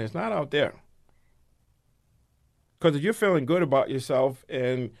within. It's not out there. Because if you're feeling good about yourself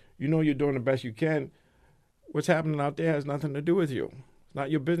and you know you're doing the best you can, what's happening out there has nothing to do with you. It's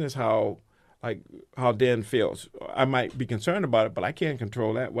not your business how Dan feels. I might be concerned about it, but I can't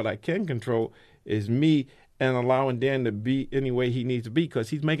control that. What I can control is me and allowing Dan to be any way he needs to be, because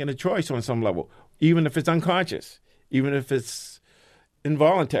he's making a choice on some level, even if it's unconscious, even if it's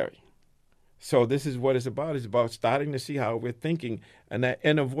involuntary. So this is what it's about. It's about starting to see how we're thinking, and that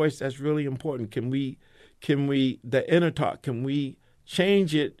inner voice, that's really important. Can we, the inner talk, can we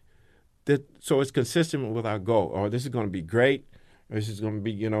change it so it's consistent with our goal? Or this is going to be great. This is going to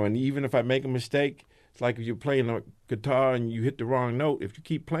be, and even if I make a mistake, it's like if you're playing a guitar and you hit the wrong note. If you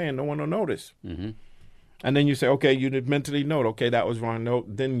keep playing, no one will notice. Mm-hmm. And then you say, okay, you mentally note, okay, that was wrong note.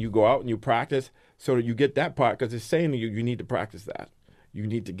 Then you go out and you practice so that you get that part, because it's saying to you, you need to practice that. You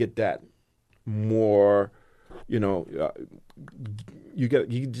need to get that more, you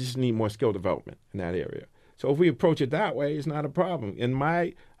just need more skill development in that area. So if we approach it that way, it's not a problem.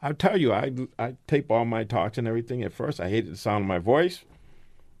 I'll tell you, I tape all my talks and everything. At first, I hated the sound of my voice,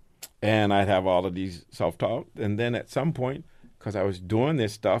 and I'd have all of these self-talk. And then at some point, because I was doing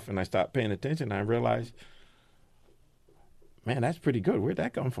this stuff and I stopped paying attention, I realized man, that's pretty good. Where'd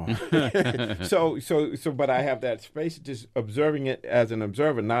that come from? But I have that space just observing it as an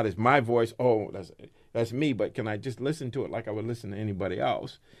observer, not as my voice. Oh, that's me. But can I just listen to it like I would listen to anybody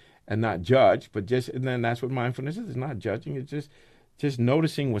else and not judge? And then that's what mindfulness is. It's not judging. It's just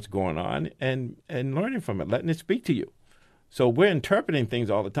noticing what's going on and learning from it, letting it speak to you. So we're interpreting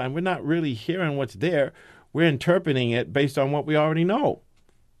things all the time. We're not really hearing what's there. We're interpreting it based on what we already know.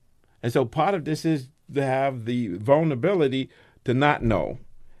 And so part of this is to have the vulnerability to not know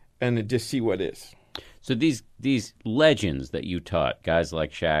and to just see what is. So these legends that you taught, guys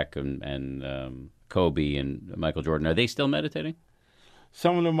like Shaq and Kobe and Michael Jordan, are they still meditating?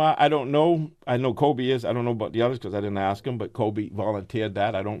 Some of them I don't know. I know Kobe is. I don't know about the others because I didn't ask him, but Kobe volunteered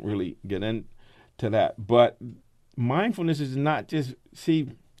that. I don't really get into that. But mindfulness is not just, see,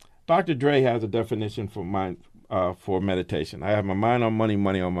 Dr. Dre has a definition for meditation. I have my mind on money,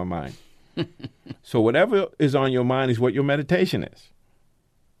 money on my mind. So whatever is on your mind is what your meditation is.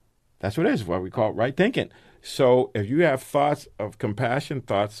 That's what it is, what we call right thinking. So if you have thoughts of compassion,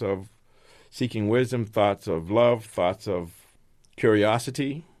 thoughts of seeking wisdom, thoughts of love, thoughts of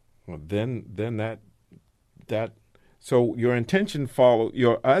curiosity, well, then that so your attention follows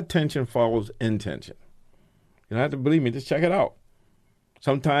intention. You don't have to believe me, just check it out.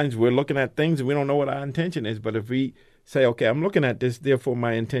 Sometimes we're looking at things and we don't know what our intention is, but if we say, okay, I'm looking at this, therefore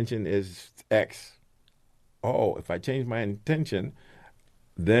my intention is X. Oh, if I change my intention,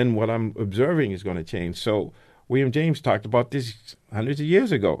 then what I'm observing is going to change. So William James talked about this hundreds of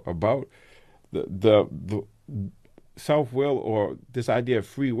years ago, about the self-will, or this idea of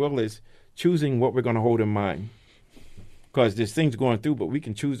free will is choosing what we're going to hold in mind. Because there's things going through, but we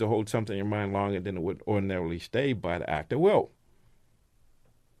can choose to hold something in your mind longer than it would ordinarily stay by the act of will.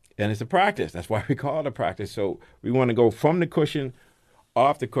 And it's a practice. That's why we call it a practice. So we want to go from the cushion,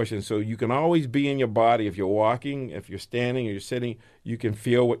 off the cushion. So you can always be in your body. If you're walking, if you're standing or you're sitting, you can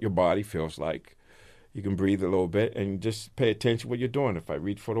feel what your body feels like. You can breathe a little bit and just pay attention to what you're doing. If I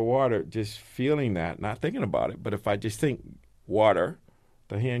reach for the water, just feeling that, not thinking about it. But if I just think water,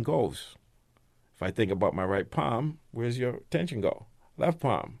 the hand goes. If I think about my right palm, where's your attention go? Left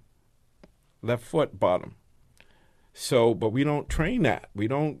palm, left foot, bottom. So, but we don't train that. We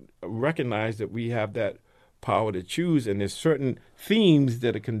don't recognize that we have that power to choose, and there's certain themes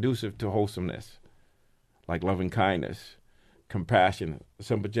that are conducive to wholesomeness, like loving kindness, compassion,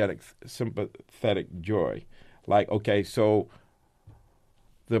 sympathetic joy. Like, okay, so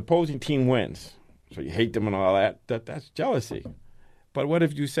the opposing team wins, so you hate them and all that. That's jealousy. But what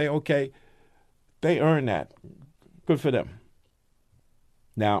if you say, okay, they earned that, good for them.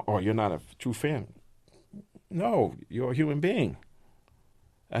 Now, or you're not a true fan. No, you're a human being.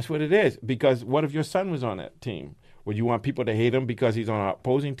 That's what it is. Because what if your son was on that team? Would you want people to hate him because he's on an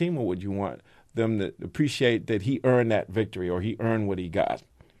opposing team, or would you want them to appreciate that he earned that victory, or he earned what he got?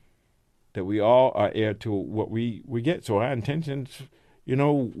 That we all are heir to what we get. So our intentions,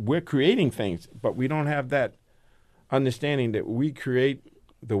 we're creating things, but we don't have that understanding that we create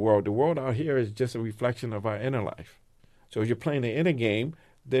the world. The world out here is just a reflection of our inner life. So if you're playing the inner game,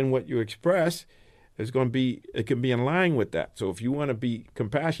 then what you express it can be in line with that. So if you want to be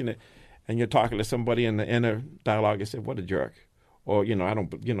compassionate and you're talking to somebody in the inner dialogue and say, what a jerk, or, I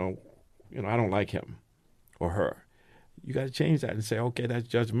don't like him or her. You got to change that and say, okay, that's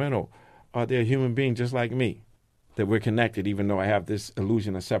judgmental. They're a human being just like me, that we're connected, even though I have this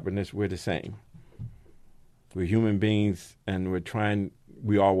illusion of separateness, we're the same. We're human beings, and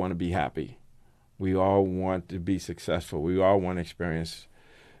we all want to be happy. We all want to be successful. We all want to experience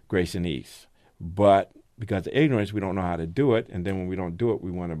grace and ease. But because of ignorance, we don't know how to do it. And then when we don't do it,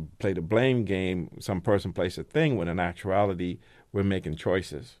 we want to play the blame game. Some person, place, a thing, when in actuality, we're making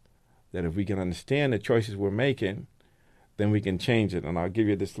choices. That if we can understand the choices we're making, then we can change it. And I'll give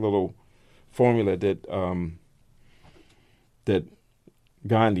you this little formula that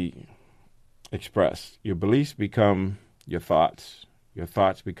Gandhi expressed. Your beliefs become your thoughts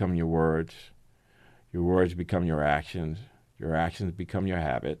become your words become your actions become your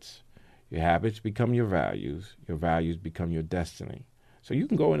habits become your values become your destiny. So you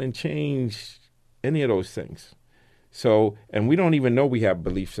can go in and change any of those things. So, and we don't even know we have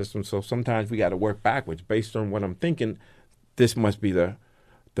belief systems, so sometimes we got to work backwards. Based on what I'm thinking, this must be the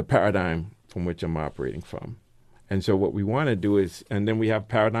paradigm from which I'm operating from. And so what we want to do is, and then we have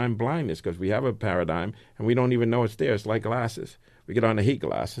paradigm blindness, because we have a paradigm and we don't even know it's there. It's like glasses. We get on the heat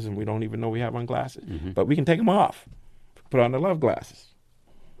glasses and we don't even know we have on glasses. Mm-hmm. But we can take them off, put on the love glasses.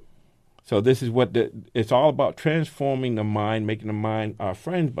 So this is what it's all about, transforming the mind, making the mind our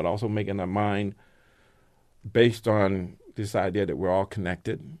friend, but also making the mind based on this idea that we're all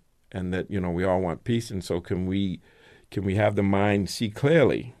connected and that, we all want peace. And so can we can we have the mind see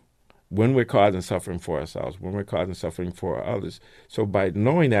clearly when we're causing suffering for ourselves, when we're causing suffering for others. So by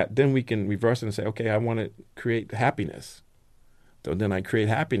knowing that, then we can reverse it and say, okay, I want to create happiness. So then I create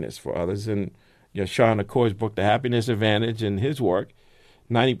happiness for others. And Sean Accor's book, The Happiness Advantage, in his work,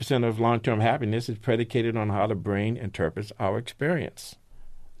 90% of long-term happiness is predicated on how the brain interprets our experience.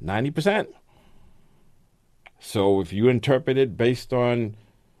 90%. So if you interpret it based on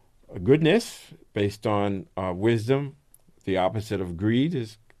goodness, based on wisdom, the opposite of greed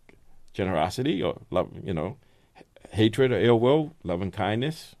is generosity or love, hatred or ill will, love and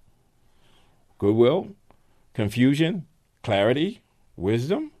kindness, goodwill, confusion, clarity,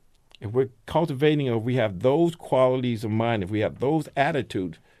 wisdom. If we're cultivating or we have those qualities of mind, if we have those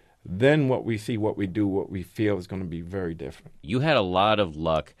attitudes, then what we see, what we do, what we feel is going to be very different. You had a lot of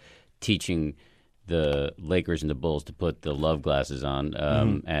luck teaching the Lakers and the Bulls to put the love glasses on,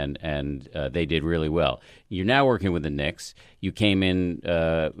 and they did really well. You're now working with the Knicks. You came in,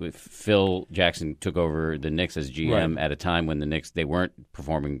 Phil Jackson took over the Knicks as GM at a time when the Knicks, they weren't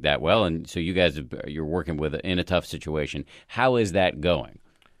performing that well, and so you're working in a tough situation. How is that going?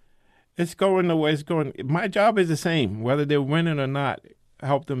 It's going the way it's going. My job is the same, whether they're winning or not.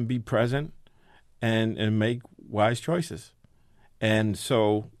 Help them be present and make wise choices. And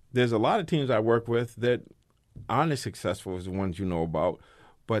so there's a lot of teams I work with that aren't as successful as the ones you know about.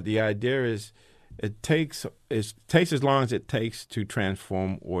 But the idea is it takes as long as it takes to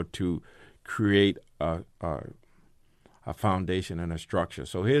transform or to create a foundation and a structure.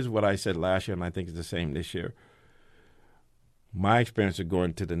 So here's what I said last year, and I think it's the same this year. My experience of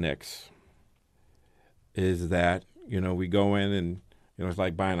going to the Knicks is that, we go in and, it's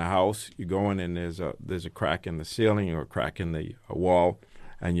like buying a house. You go in and there's a crack in the ceiling or a crack in the wall,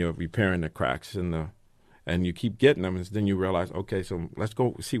 and you're repairing the cracks and you keep getting them, and then you realize, okay, so let's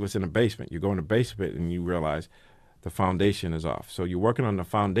go see what's in the basement. You go in the basement and you realize the foundation is off. So you're working on the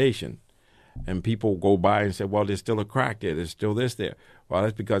foundation, and people go by and say, well, there's still a crack there. There's still this there. Well,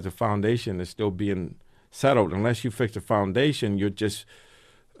 that's because the foundation is still being settled. Unless you fix the foundation, you're just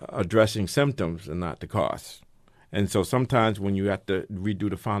addressing symptoms and not the cause. And so sometimes when you have to redo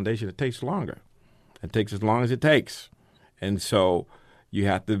the foundation, it takes longer. It takes as long as it takes. And so you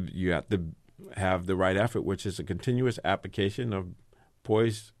have to have the right effort, which is a continuous application of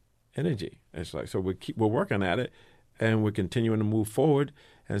poised energy. It's like, so we're working at it, and we're continuing to move forward.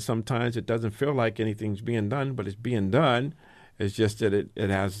 And sometimes it doesn't feel like anything's being done, but it's being done. It's just that it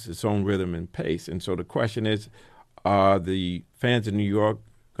has its own rhythm and pace. And so the question is, are the fans in New York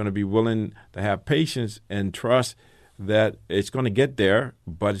going to be willing to have patience and trust that it's going to get there,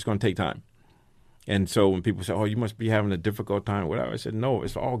 but it's going to take time? And so when people say, oh, you must be having a difficult time, whatever, I said, no,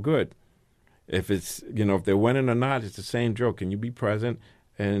 it's all good. If it's, if they're winning or not, it's the same drill. Can you be present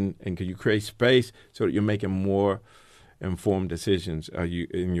and can you create space so that you're making more informed decisions?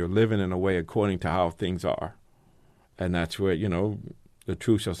 You're living in a way according to how things are. And that's where, the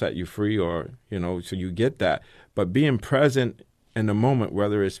truth shall set you free, or, so you get that. But being present in the moment,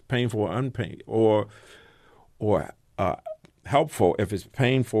 whether it's painful or unpainful or helpful, if it's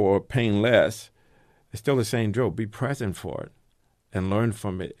painful or painless, it's still the same drill. Be present for it and learn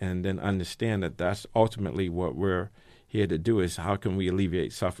from it, and then understand that that's ultimately what we're here to do, is how can we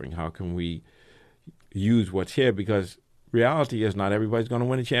alleviate suffering? How can we use what's here? Because reality is not everybody's going to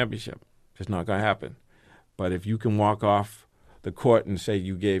win a championship. It's not going to happen. But if you can walk off the court and say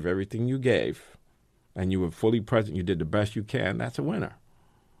you gave everything you gave and you were fully present, you did the best you can, that's a winner.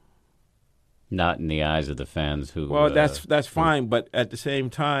 Not in the eyes of the fans who... Well, that's fine, but at the same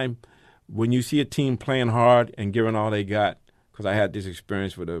time, when you see a team playing hard and giving all they got, because I had this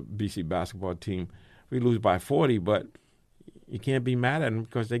experience with a BC basketball team, we lose by 40, but you can't be mad at them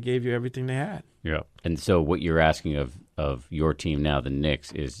because they gave you everything they had. Yeah. And so what you're asking of your team now, the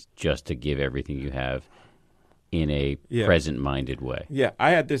Knicks, is just to give everything you have in a present-minded way. Yeah,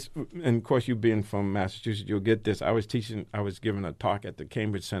 I had this, and of course, you being from Massachusetts, you'll get this. I was giving a talk at the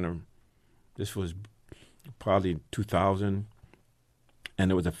Cambridge Center. This was probably 2000, and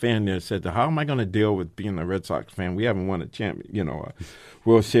there was a fan there that said, how am I going to deal with being a Red Sox fan? We haven't won a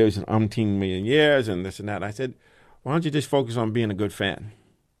World Series in umpteen million years and this and that. I said, why don't you just focus on being a good fan?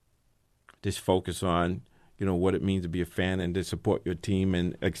 Just focus on what it means to be a fan and to support your team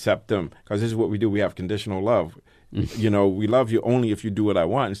and accept them. Because this is what we do. We have conditional love. We love you only if you do what I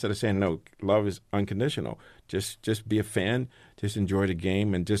want, instead of saying, no, love is unconditional. Just be a fan, just enjoy the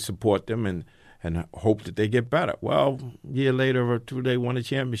game and just support them and hope that they get better. Well, a year later or two, they won a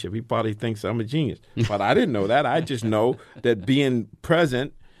championship. He probably thinks I'm a genius. But I didn't know that. I just know that being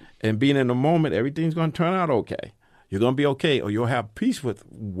present and being in the moment, everything's going to turn out okay. You're going to be okay, or you'll have peace with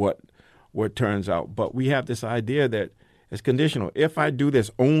what turns out. But we have this idea that It's conditional. If I do this,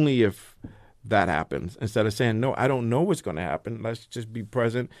 only if that happens, instead of saying, no, I don't know what's going to happen. Let's just be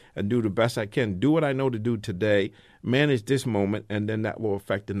present and do the best I can. Do what I know to do today, manage this moment, and then that will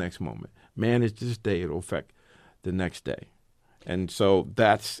affect the next moment. Manage this day, it'll affect the next day. And so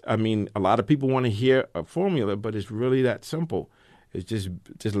a lot of people want to hear a formula, but it's really that simple. It's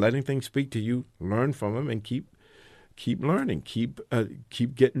just letting things speak to you, learn from them, and keep learning, keep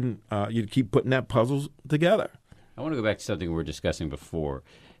getting, you keep putting that puzzles together. I want to go back to something we were discussing before.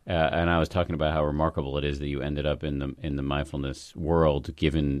 And I was talking about how remarkable it is that you ended up in the mindfulness world,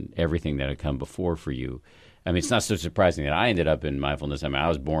 given everything that had come before for you. I mean, it's not so surprising that I ended up in mindfulness. I mean, I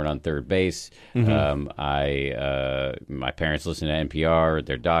was born on third base. My parents listened to NPR.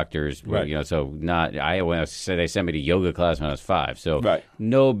 They're doctors. Right. They sent me to yoga class when I was 5. So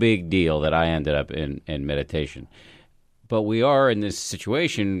No big deal that I ended up in meditation. But we are in this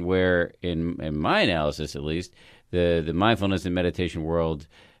situation where, in my analysis at least, the mindfulness and meditation world,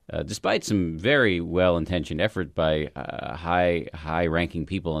 despite some very well-intentioned effort by high-ranking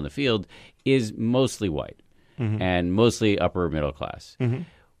people in the field, is mostly white and mostly upper middle class.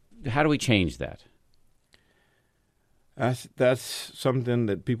 How do we change that? That's something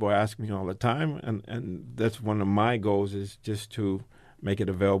that people ask me all the time, and that's one of my goals, is just to make it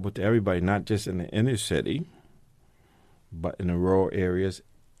available to everybody, not just in the inner city, but in the rural areas,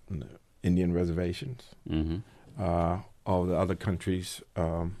 in the Indian reservations. All the other countries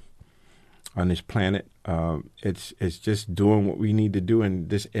on this planet. It's just doing what we need to do and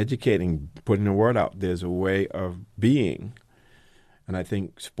just educating, putting the word out. There's a way of being. And I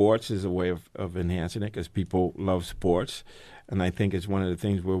think sports is a way of enhancing it, because people love sports. And I think it's one of the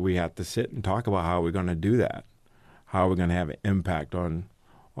things where we have to sit and talk about how we're going to do that, how we're going to have an impact on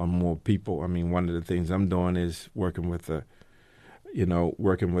more people. I mean, one of the things I'm doing is working with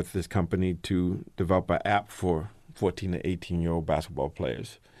this company to develop an app for 14 to 18-year-old basketball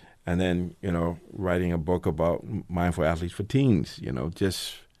players. And then, writing a book about mindful athletes for teens, some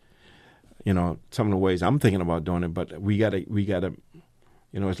of the ways I'm thinking about doing it. But we gotta,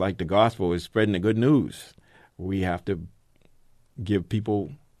 it's like the gospel is spreading the good news. We have to give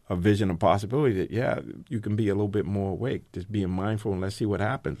people a vision of possibility that, you can be a little bit more awake, just being mindful, and let's see what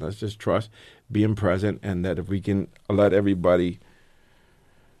happens. Let's just trust, being present, and that if we can let everybody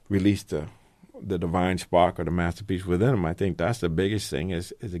release the divine spark or the masterpiece within them, I think that's the biggest thing,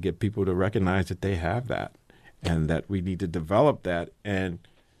 is to get people to recognize that they have that, and that we need to develop that, and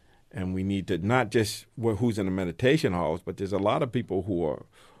we need to not just who's in the meditation halls, but there's a lot of people who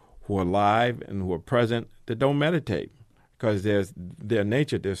are live and who are present that don't meditate, because their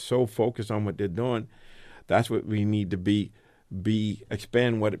nature, they're so focused on what they're doing. That's what we need to be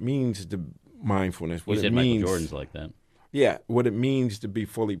expand what it means to mindfulness. What you said it means, Michael Jordan's like that. Yeah, what it means to be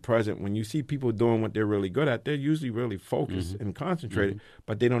fully present. When you see people doing what they're really good at, they're usually really focused and concentrated,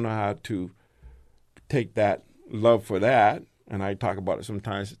 but they don't know how to take that love for that, and I talk about it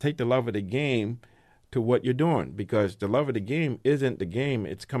sometimes, take the love of the game to what you're doing, because the love of the game isn't the game,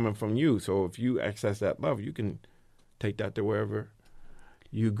 it's coming from you. So if you access that love, you can take that to wherever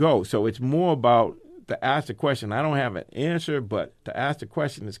you go. So it's more about to ask the question. I don't have an answer, but to ask the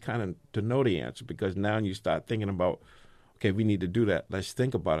question is kind of to know the answer, because now you start thinking about, okay, we need to do that. Let's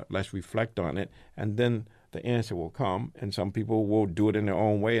think about it. Let's reflect on it. And then the answer will come. And some people will do it in their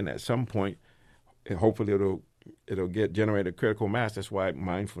own way. And at some point, hopefully it'll generate a critical mass. That's why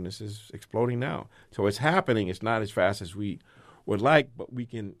mindfulness is exploding now. So it's happening. It's not as fast as we would like, but we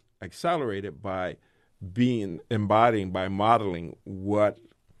can accelerate it by embodying, by modeling what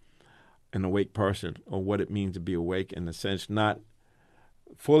an awake person, or what it means to be awake, in the sense, not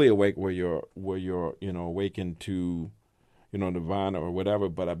fully awake where you're awakened to nirvana or whatever,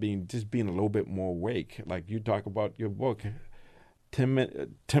 but just being a little bit more awake. Like you talk about your book,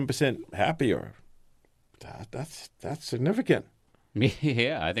 10% happier. That's significant.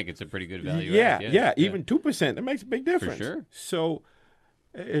 Yeah, I think it's a pretty good value. Yeah. Even 2%, it makes a big difference. For sure. So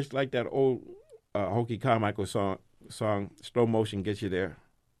it's like that old Hokie Carmichael song, slow motion gets you there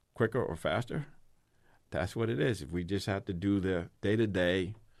quicker or faster. That's what it is. If we just have to do the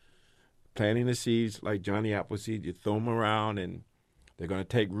day-to-day, planting the seeds like Johnny Appleseed, you throw them around and they're going to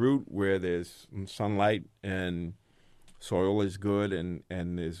take root where there's sunlight and soil is good and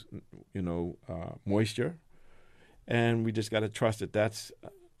there's, moisture. And we just got to trust that that's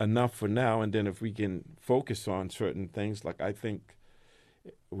enough for now. And then if we can focus on certain things, like I think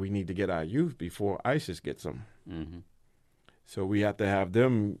we need to get our youth before ISIS gets them. Mm-hmm. So we have to have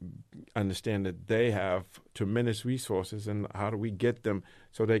them understand that they have tremendous resources, and how do we get them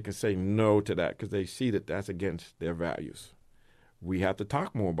so they can say no to that, because they see that that's against their values. we have to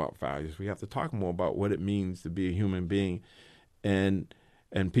talk more about values. We have to talk more about what it means to be a human being, and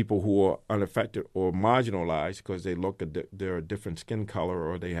people who are unaffected or marginalized because they look at they're a different skin color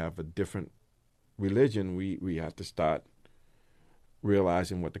or they have a different religion. We have to start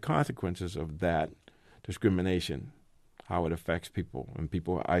realizing what the consequences of that discrimination, how it affects people, and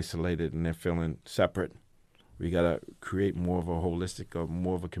people are isolated and they're feeling separate. We got to create more of a holistic or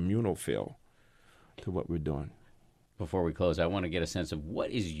more of a communal feel to what we're doing. Before we close, I want to get a sense of what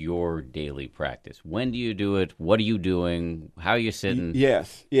is your daily practice? When do you do it? What are you doing? How are you sitting?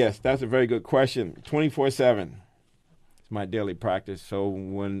 Yes, that's a very good question. 24/7 is my daily practice. So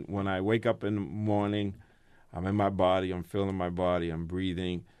when I wake up in the morning, I'm in my body, I'm feeling my body, I'm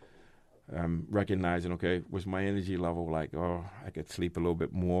breathing, I'm recognizing, okay, what's my energy level like? Oh, I could sleep a little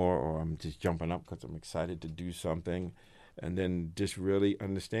bit more, or I'm just jumping up because I'm excited to do something. And then just really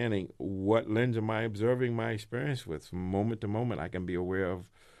understanding what lens am I observing my experience with. From moment to moment, I can be aware of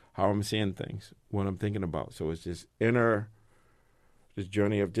how I'm seeing things, what I'm thinking about. So it's this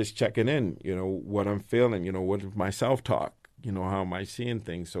journey of just checking in, what I'm feeling, what is my self-talk, how am I seeing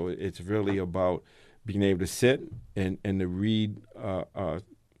things. So it's really about being able to sit and to read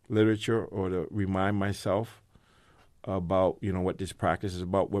literature or to remind myself about, what this practice is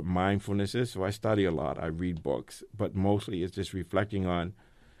about, what mindfulness is. So I study a lot. I read books, but mostly it's just reflecting on,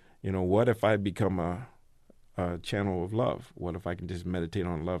 what if I become a channel of love? What if I can just meditate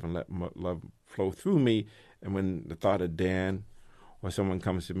on love and let love flow through me? And when the thought of Dan or someone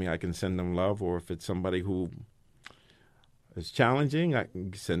comes to me, I can send them love. Or if it's somebody who is challenging, I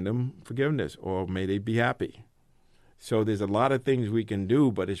can send them forgiveness, or may they be happy. So there's a lot of things we can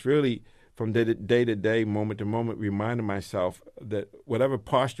do, but it's really from day to day, moment to moment, reminding myself that whatever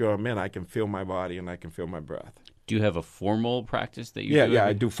posture I'm in, I can feel my body and I can feel my breath. Do you have a formal practice that you do? Yeah,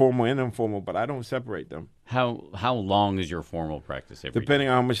 I do formal and informal, but I don't separate them. How long is your formal practice every Depending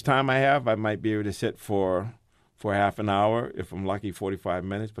day? on how much time I have, I might be able to sit for half an hour. If I'm lucky, 45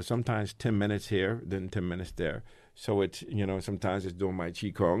 minutes, but sometimes 10 minutes here, then 10 minutes there. So it's, sometimes it's doing my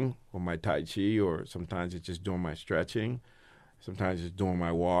Qigong or my Tai Chi, or sometimes it's just doing my stretching. Sometimes it's doing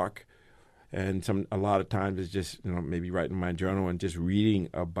my walk. And a lot of times it's just, maybe writing my journal and just reading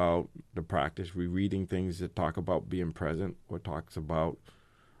about the practice, rereading things that talk about being present or talks about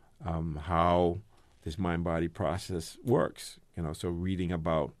how this mind-body process works. So reading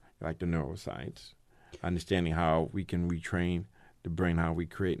about like the neuroscience, understanding how we can retrain the brain, how we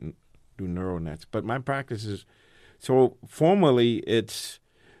create and do neural nets. But my practice is, so formally it's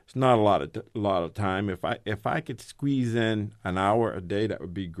not a lot of time. If I could squeeze in an hour a day, that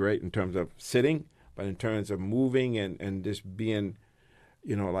would be great in terms of sitting, but in terms of moving and just being,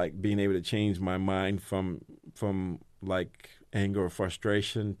 like being able to change my mind from like anger or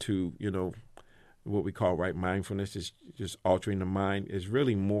frustration to, what we call right mindfulness, is just altering the mind, is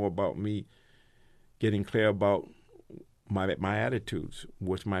really more about me getting clear about my attitudes,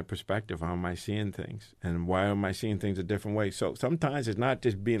 what's my perspective, how am I seeing things, and why am I seeing things a different way. So sometimes it's not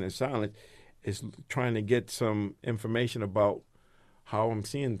just being in silence, it's trying to get some information about how I'm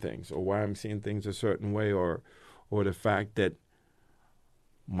seeing things or why I'm seeing things a certain way, or the fact that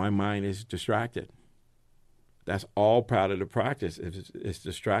my mind is distracted. That's all part of the practice. It's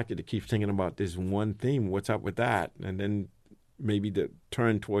distracted, it keeps thinking about this one theme, what's up with that, and then maybe to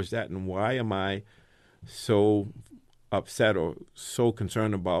turn towards that, and why am I so upset or so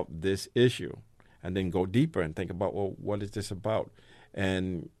concerned about this issue, and then go deeper and think about, well, what is this about?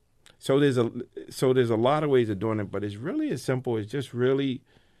 And so there's a lot of ways of doing it, but it's really as simple as just really,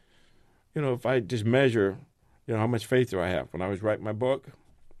 if I just measure, how much faith do I have? When I was writing my book,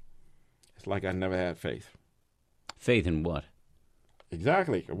 it's like I never had faith. Faith in what?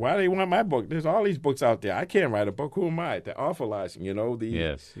 Exactly. Why do they want my book? There's all these books out there. I can't write a book. Who am I? The authorizing,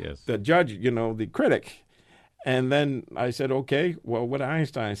 Yes. the judge, the critic. And then I said, okay, well, what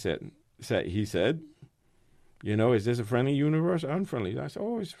Einstein said, he said, is this a friendly universe or unfriendly? I said,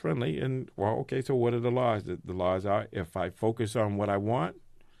 oh, it's friendly. And, well, okay, so what are the laws? The laws are, if I focus on what I want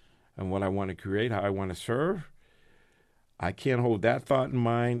and what I want to create, how I want to serve, I can't hold that thought in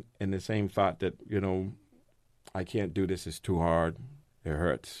mind and the same thought that, I can't do this, it's too hard, it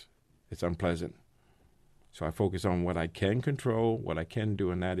hurts, it's unpleasant. So I focus on what I can control, what I can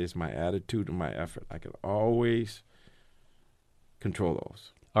do, and that is my attitude and my effort. I can always control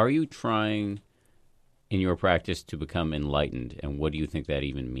those. Are you trying in your practice to become enlightened, and what do you think that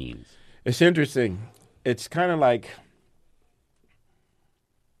even means? It's interesting. It's kind of like,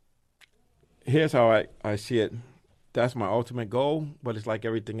 here's how I see it. That's my ultimate goal, but it's like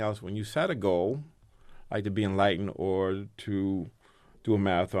everything else. When you set a goal, like to be enlightened or to do a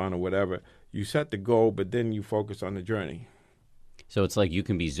marathon or whatever, you set the goal, but then you focus on the journey. So it's like you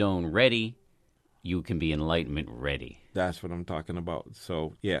can be zone ready, you can be enlightenment ready. That's what I'm talking about.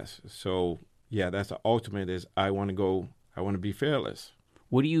 So, yes. So, yeah, that's the ultimate is I want to be fearless.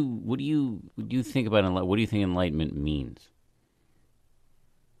 What do you think about what do you think enlightenment means?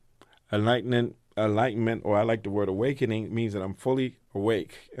 Enlightenment, or I like the word awakening, means that I'm fully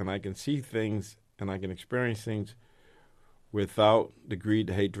awake and I can see things and I can experience things without the greed,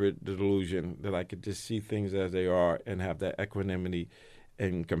 the hatred, the delusion, that I could just see things as they are and have that equanimity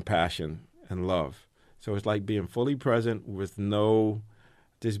and compassion and love. So it's like being fully present with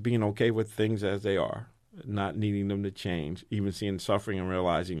just being okay with things as they are, not needing them to change, even seeing suffering and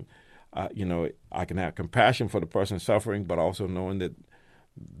realizing, I can have compassion for the person suffering, but also knowing that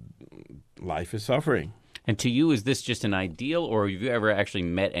life is suffering. And to you, is this just an ideal, or have you ever actually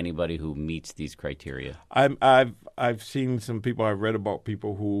met anybody who meets these criteria? I've seen some people. I've read about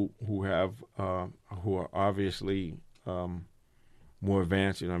people who are obviously more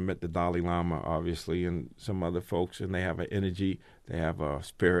advanced. I met the Dalai Lama, obviously, and some other folks, and they have an energy, they have a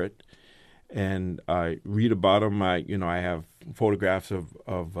spirit, and I read about them. I have photographs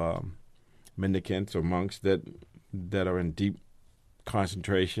of mendicants or monks that are in deep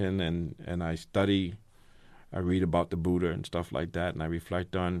concentration, and I read about the Buddha and stuff like that, and I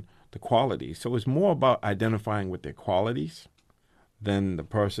reflect on the qualities. So it's more about identifying with their qualities than the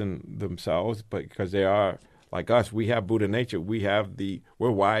person themselves, but because they are like us, we have Buddha nature. We're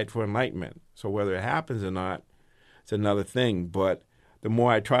wired for enlightenment. So whether it happens or not, it's another thing. But the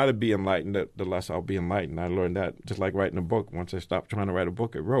more I try to be enlightened, the less I'll be enlightened. I learned that just like writing a book. Once I stopped trying to write a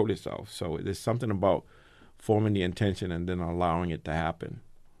book, it wrote itself. So there's something about forming the intention and then allowing it to happen.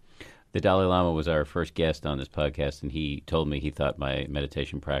 The Dalai Lama was our first guest on this podcast, and he told me he thought my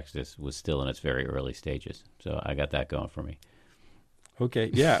meditation practice was still in its very early stages. So I got that going for me.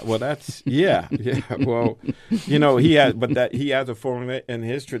 Okay, yeah. Well, that's yeah. Well, he has a formula in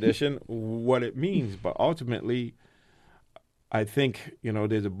his tradition what it means, but ultimately, I think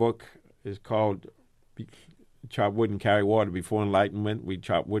there's a book. It's called "Chop Wood and Carry Water." Before enlightenment, we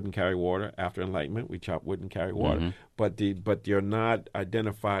chop wood and carry water. After enlightenment, we chop wood and carry water. Mm-hmm. But you're not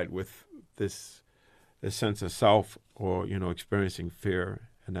identified with this sense of self or experiencing fear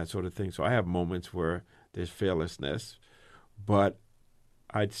and that sort of thing. So I have moments where there's fearlessness, but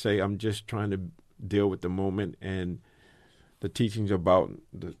I'd say I'm just trying to deal with the moment and the teachings about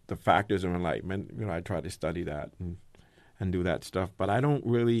the factors of enlightenment. I try to study that and do that stuff, but I don't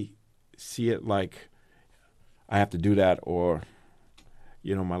really see it like I have to do that or,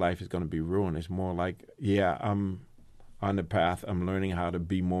 my life is going to be ruined. It's more like, I'm on the path. I'm learning how to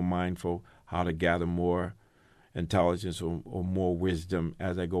be more mindful, how to gather more intelligence or more wisdom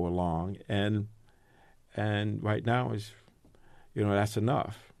as I go along. And right now is, that's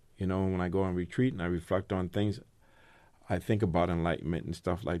enough. When I go on retreat and I reflect on things, I think about enlightenment and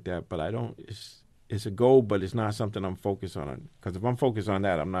stuff like that. But it's a goal, but it's not something I'm focused on. Because if I'm focused on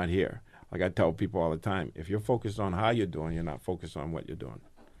that, I'm not here. Like I tell people all the time, if you're focused on how you're doing, you're not focused on what you're doing.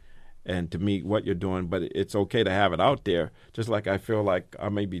 And to me, what you're doing, but it's okay to have it out there. Just like I feel like I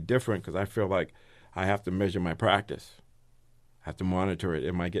may be different because I feel like I have to measure my practice. I have to monitor it.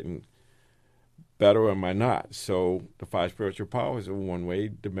 Am I getting better or am I not? So the 5 spiritual powers are one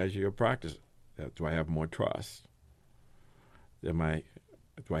way to measure your practice. Do I have more trust? Do I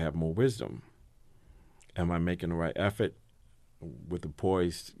have more wisdom? Am I making the right effort with the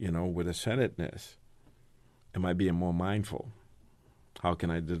poise, with a centeredness? Am I being more mindful? How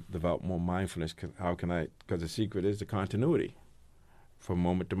can I develop more mindfulness? Because the secret is the continuity from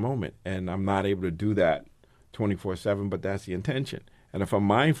moment to moment. And I'm not able to do that 24/7, but that's the intention. And if I'm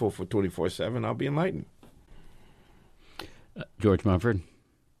mindful for 24/7, I'll be enlightened. George Mumford,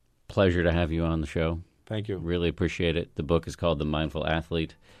 pleasure to have you on the show. Thank you. Really appreciate it. The book is called The Mindful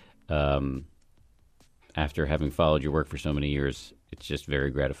Athlete. After having followed your work for so many years, it's just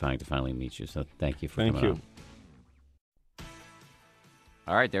very gratifying to finally meet you. So thank you for coming on.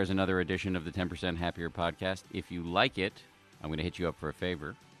 All right, there's another edition of the 10% Happier podcast. If you like it, I'm going to hit you up for a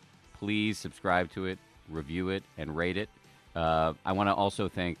favor. Please subscribe to it, review it, and rate it. I want to also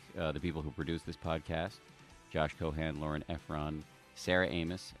thank the people who produce this podcast, Josh Cohan, Lauren Efron, Sarah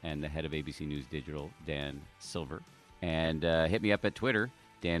Amos, and the head of ABC News Digital, Dan Silver. And hit me up at Twitter,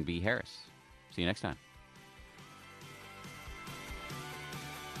 Dan B. Harris. See you next time.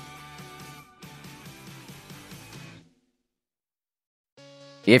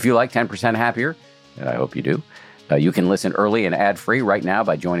 If you like 10% Happier, and I hope you do, you can listen early and ad-free right now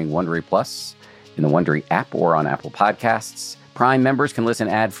by joining Wondery Plus in the Wondery app or on Apple Podcasts. Prime members can listen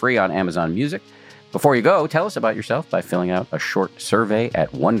ad-free on Amazon Music. Before you go, tell us about yourself by filling out a short survey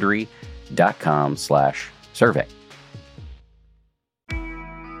at Wondery.com/survey.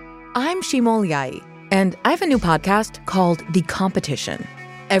 I'm Shimol Yai, and I have a new podcast called The Competition.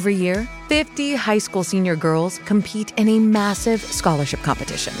 Every year, 50 high school senior girls compete in a massive scholarship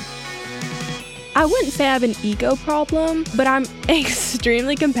competition. I wouldn't say I have an ego problem, but I'm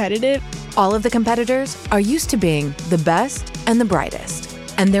extremely competitive. All of the competitors are used to being the best and the brightest,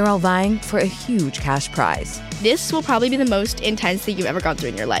 and they're all vying for a huge cash prize. This will probably be the most intense thing you've ever gone through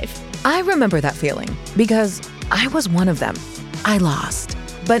in your life. I remember that feeling because I was one of them. I lost.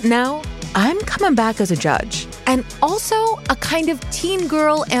 But now I'm coming back as a judge and also a kind of teen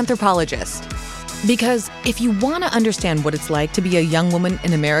girl anthropologist. Because if you want to understand what it's like to be a young woman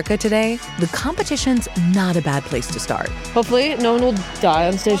in America today, the competition's not a bad place to start. Hopefully, no one will die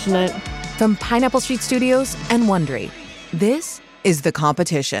on stage tonight. From Pineapple Street Studios and Wondery, this is The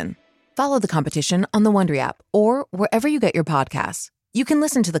Competition. Follow The Competition on the Wondery app or wherever you get your podcasts. You can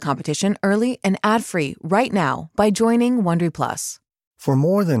listen to The Competition early and ad-free right now by joining Wondery Plus. For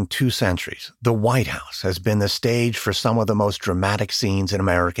more than 2 centuries, the White House has been the stage for some of the most dramatic scenes in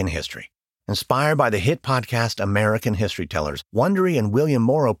American history. Inspired by the hit podcast American History Tellers, Wondery and William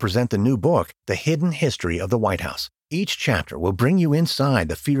Morrow present the new book, The Hidden History of the White House. Each chapter will bring you inside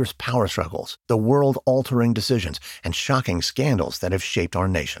the fierce power struggles, the world-altering decisions, and shocking scandals that have shaped our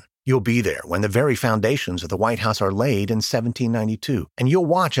nation. You'll be there when the very foundations of the White House are laid in 1792, and you'll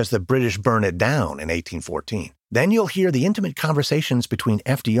watch as the British burn it down in 1814. Then you'll hear the intimate conversations between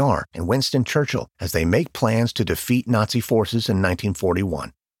FDR and Winston Churchill as they make plans to defeat Nazi forces in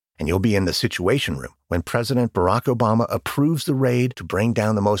 1941. And you'll be in the Situation Room when President Barack Obama approves the raid to bring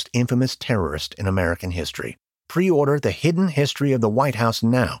down the most infamous terrorist in American history. Pre-order The Hidden History of the White House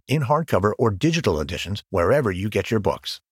now in hardcover or digital editions wherever you get your books.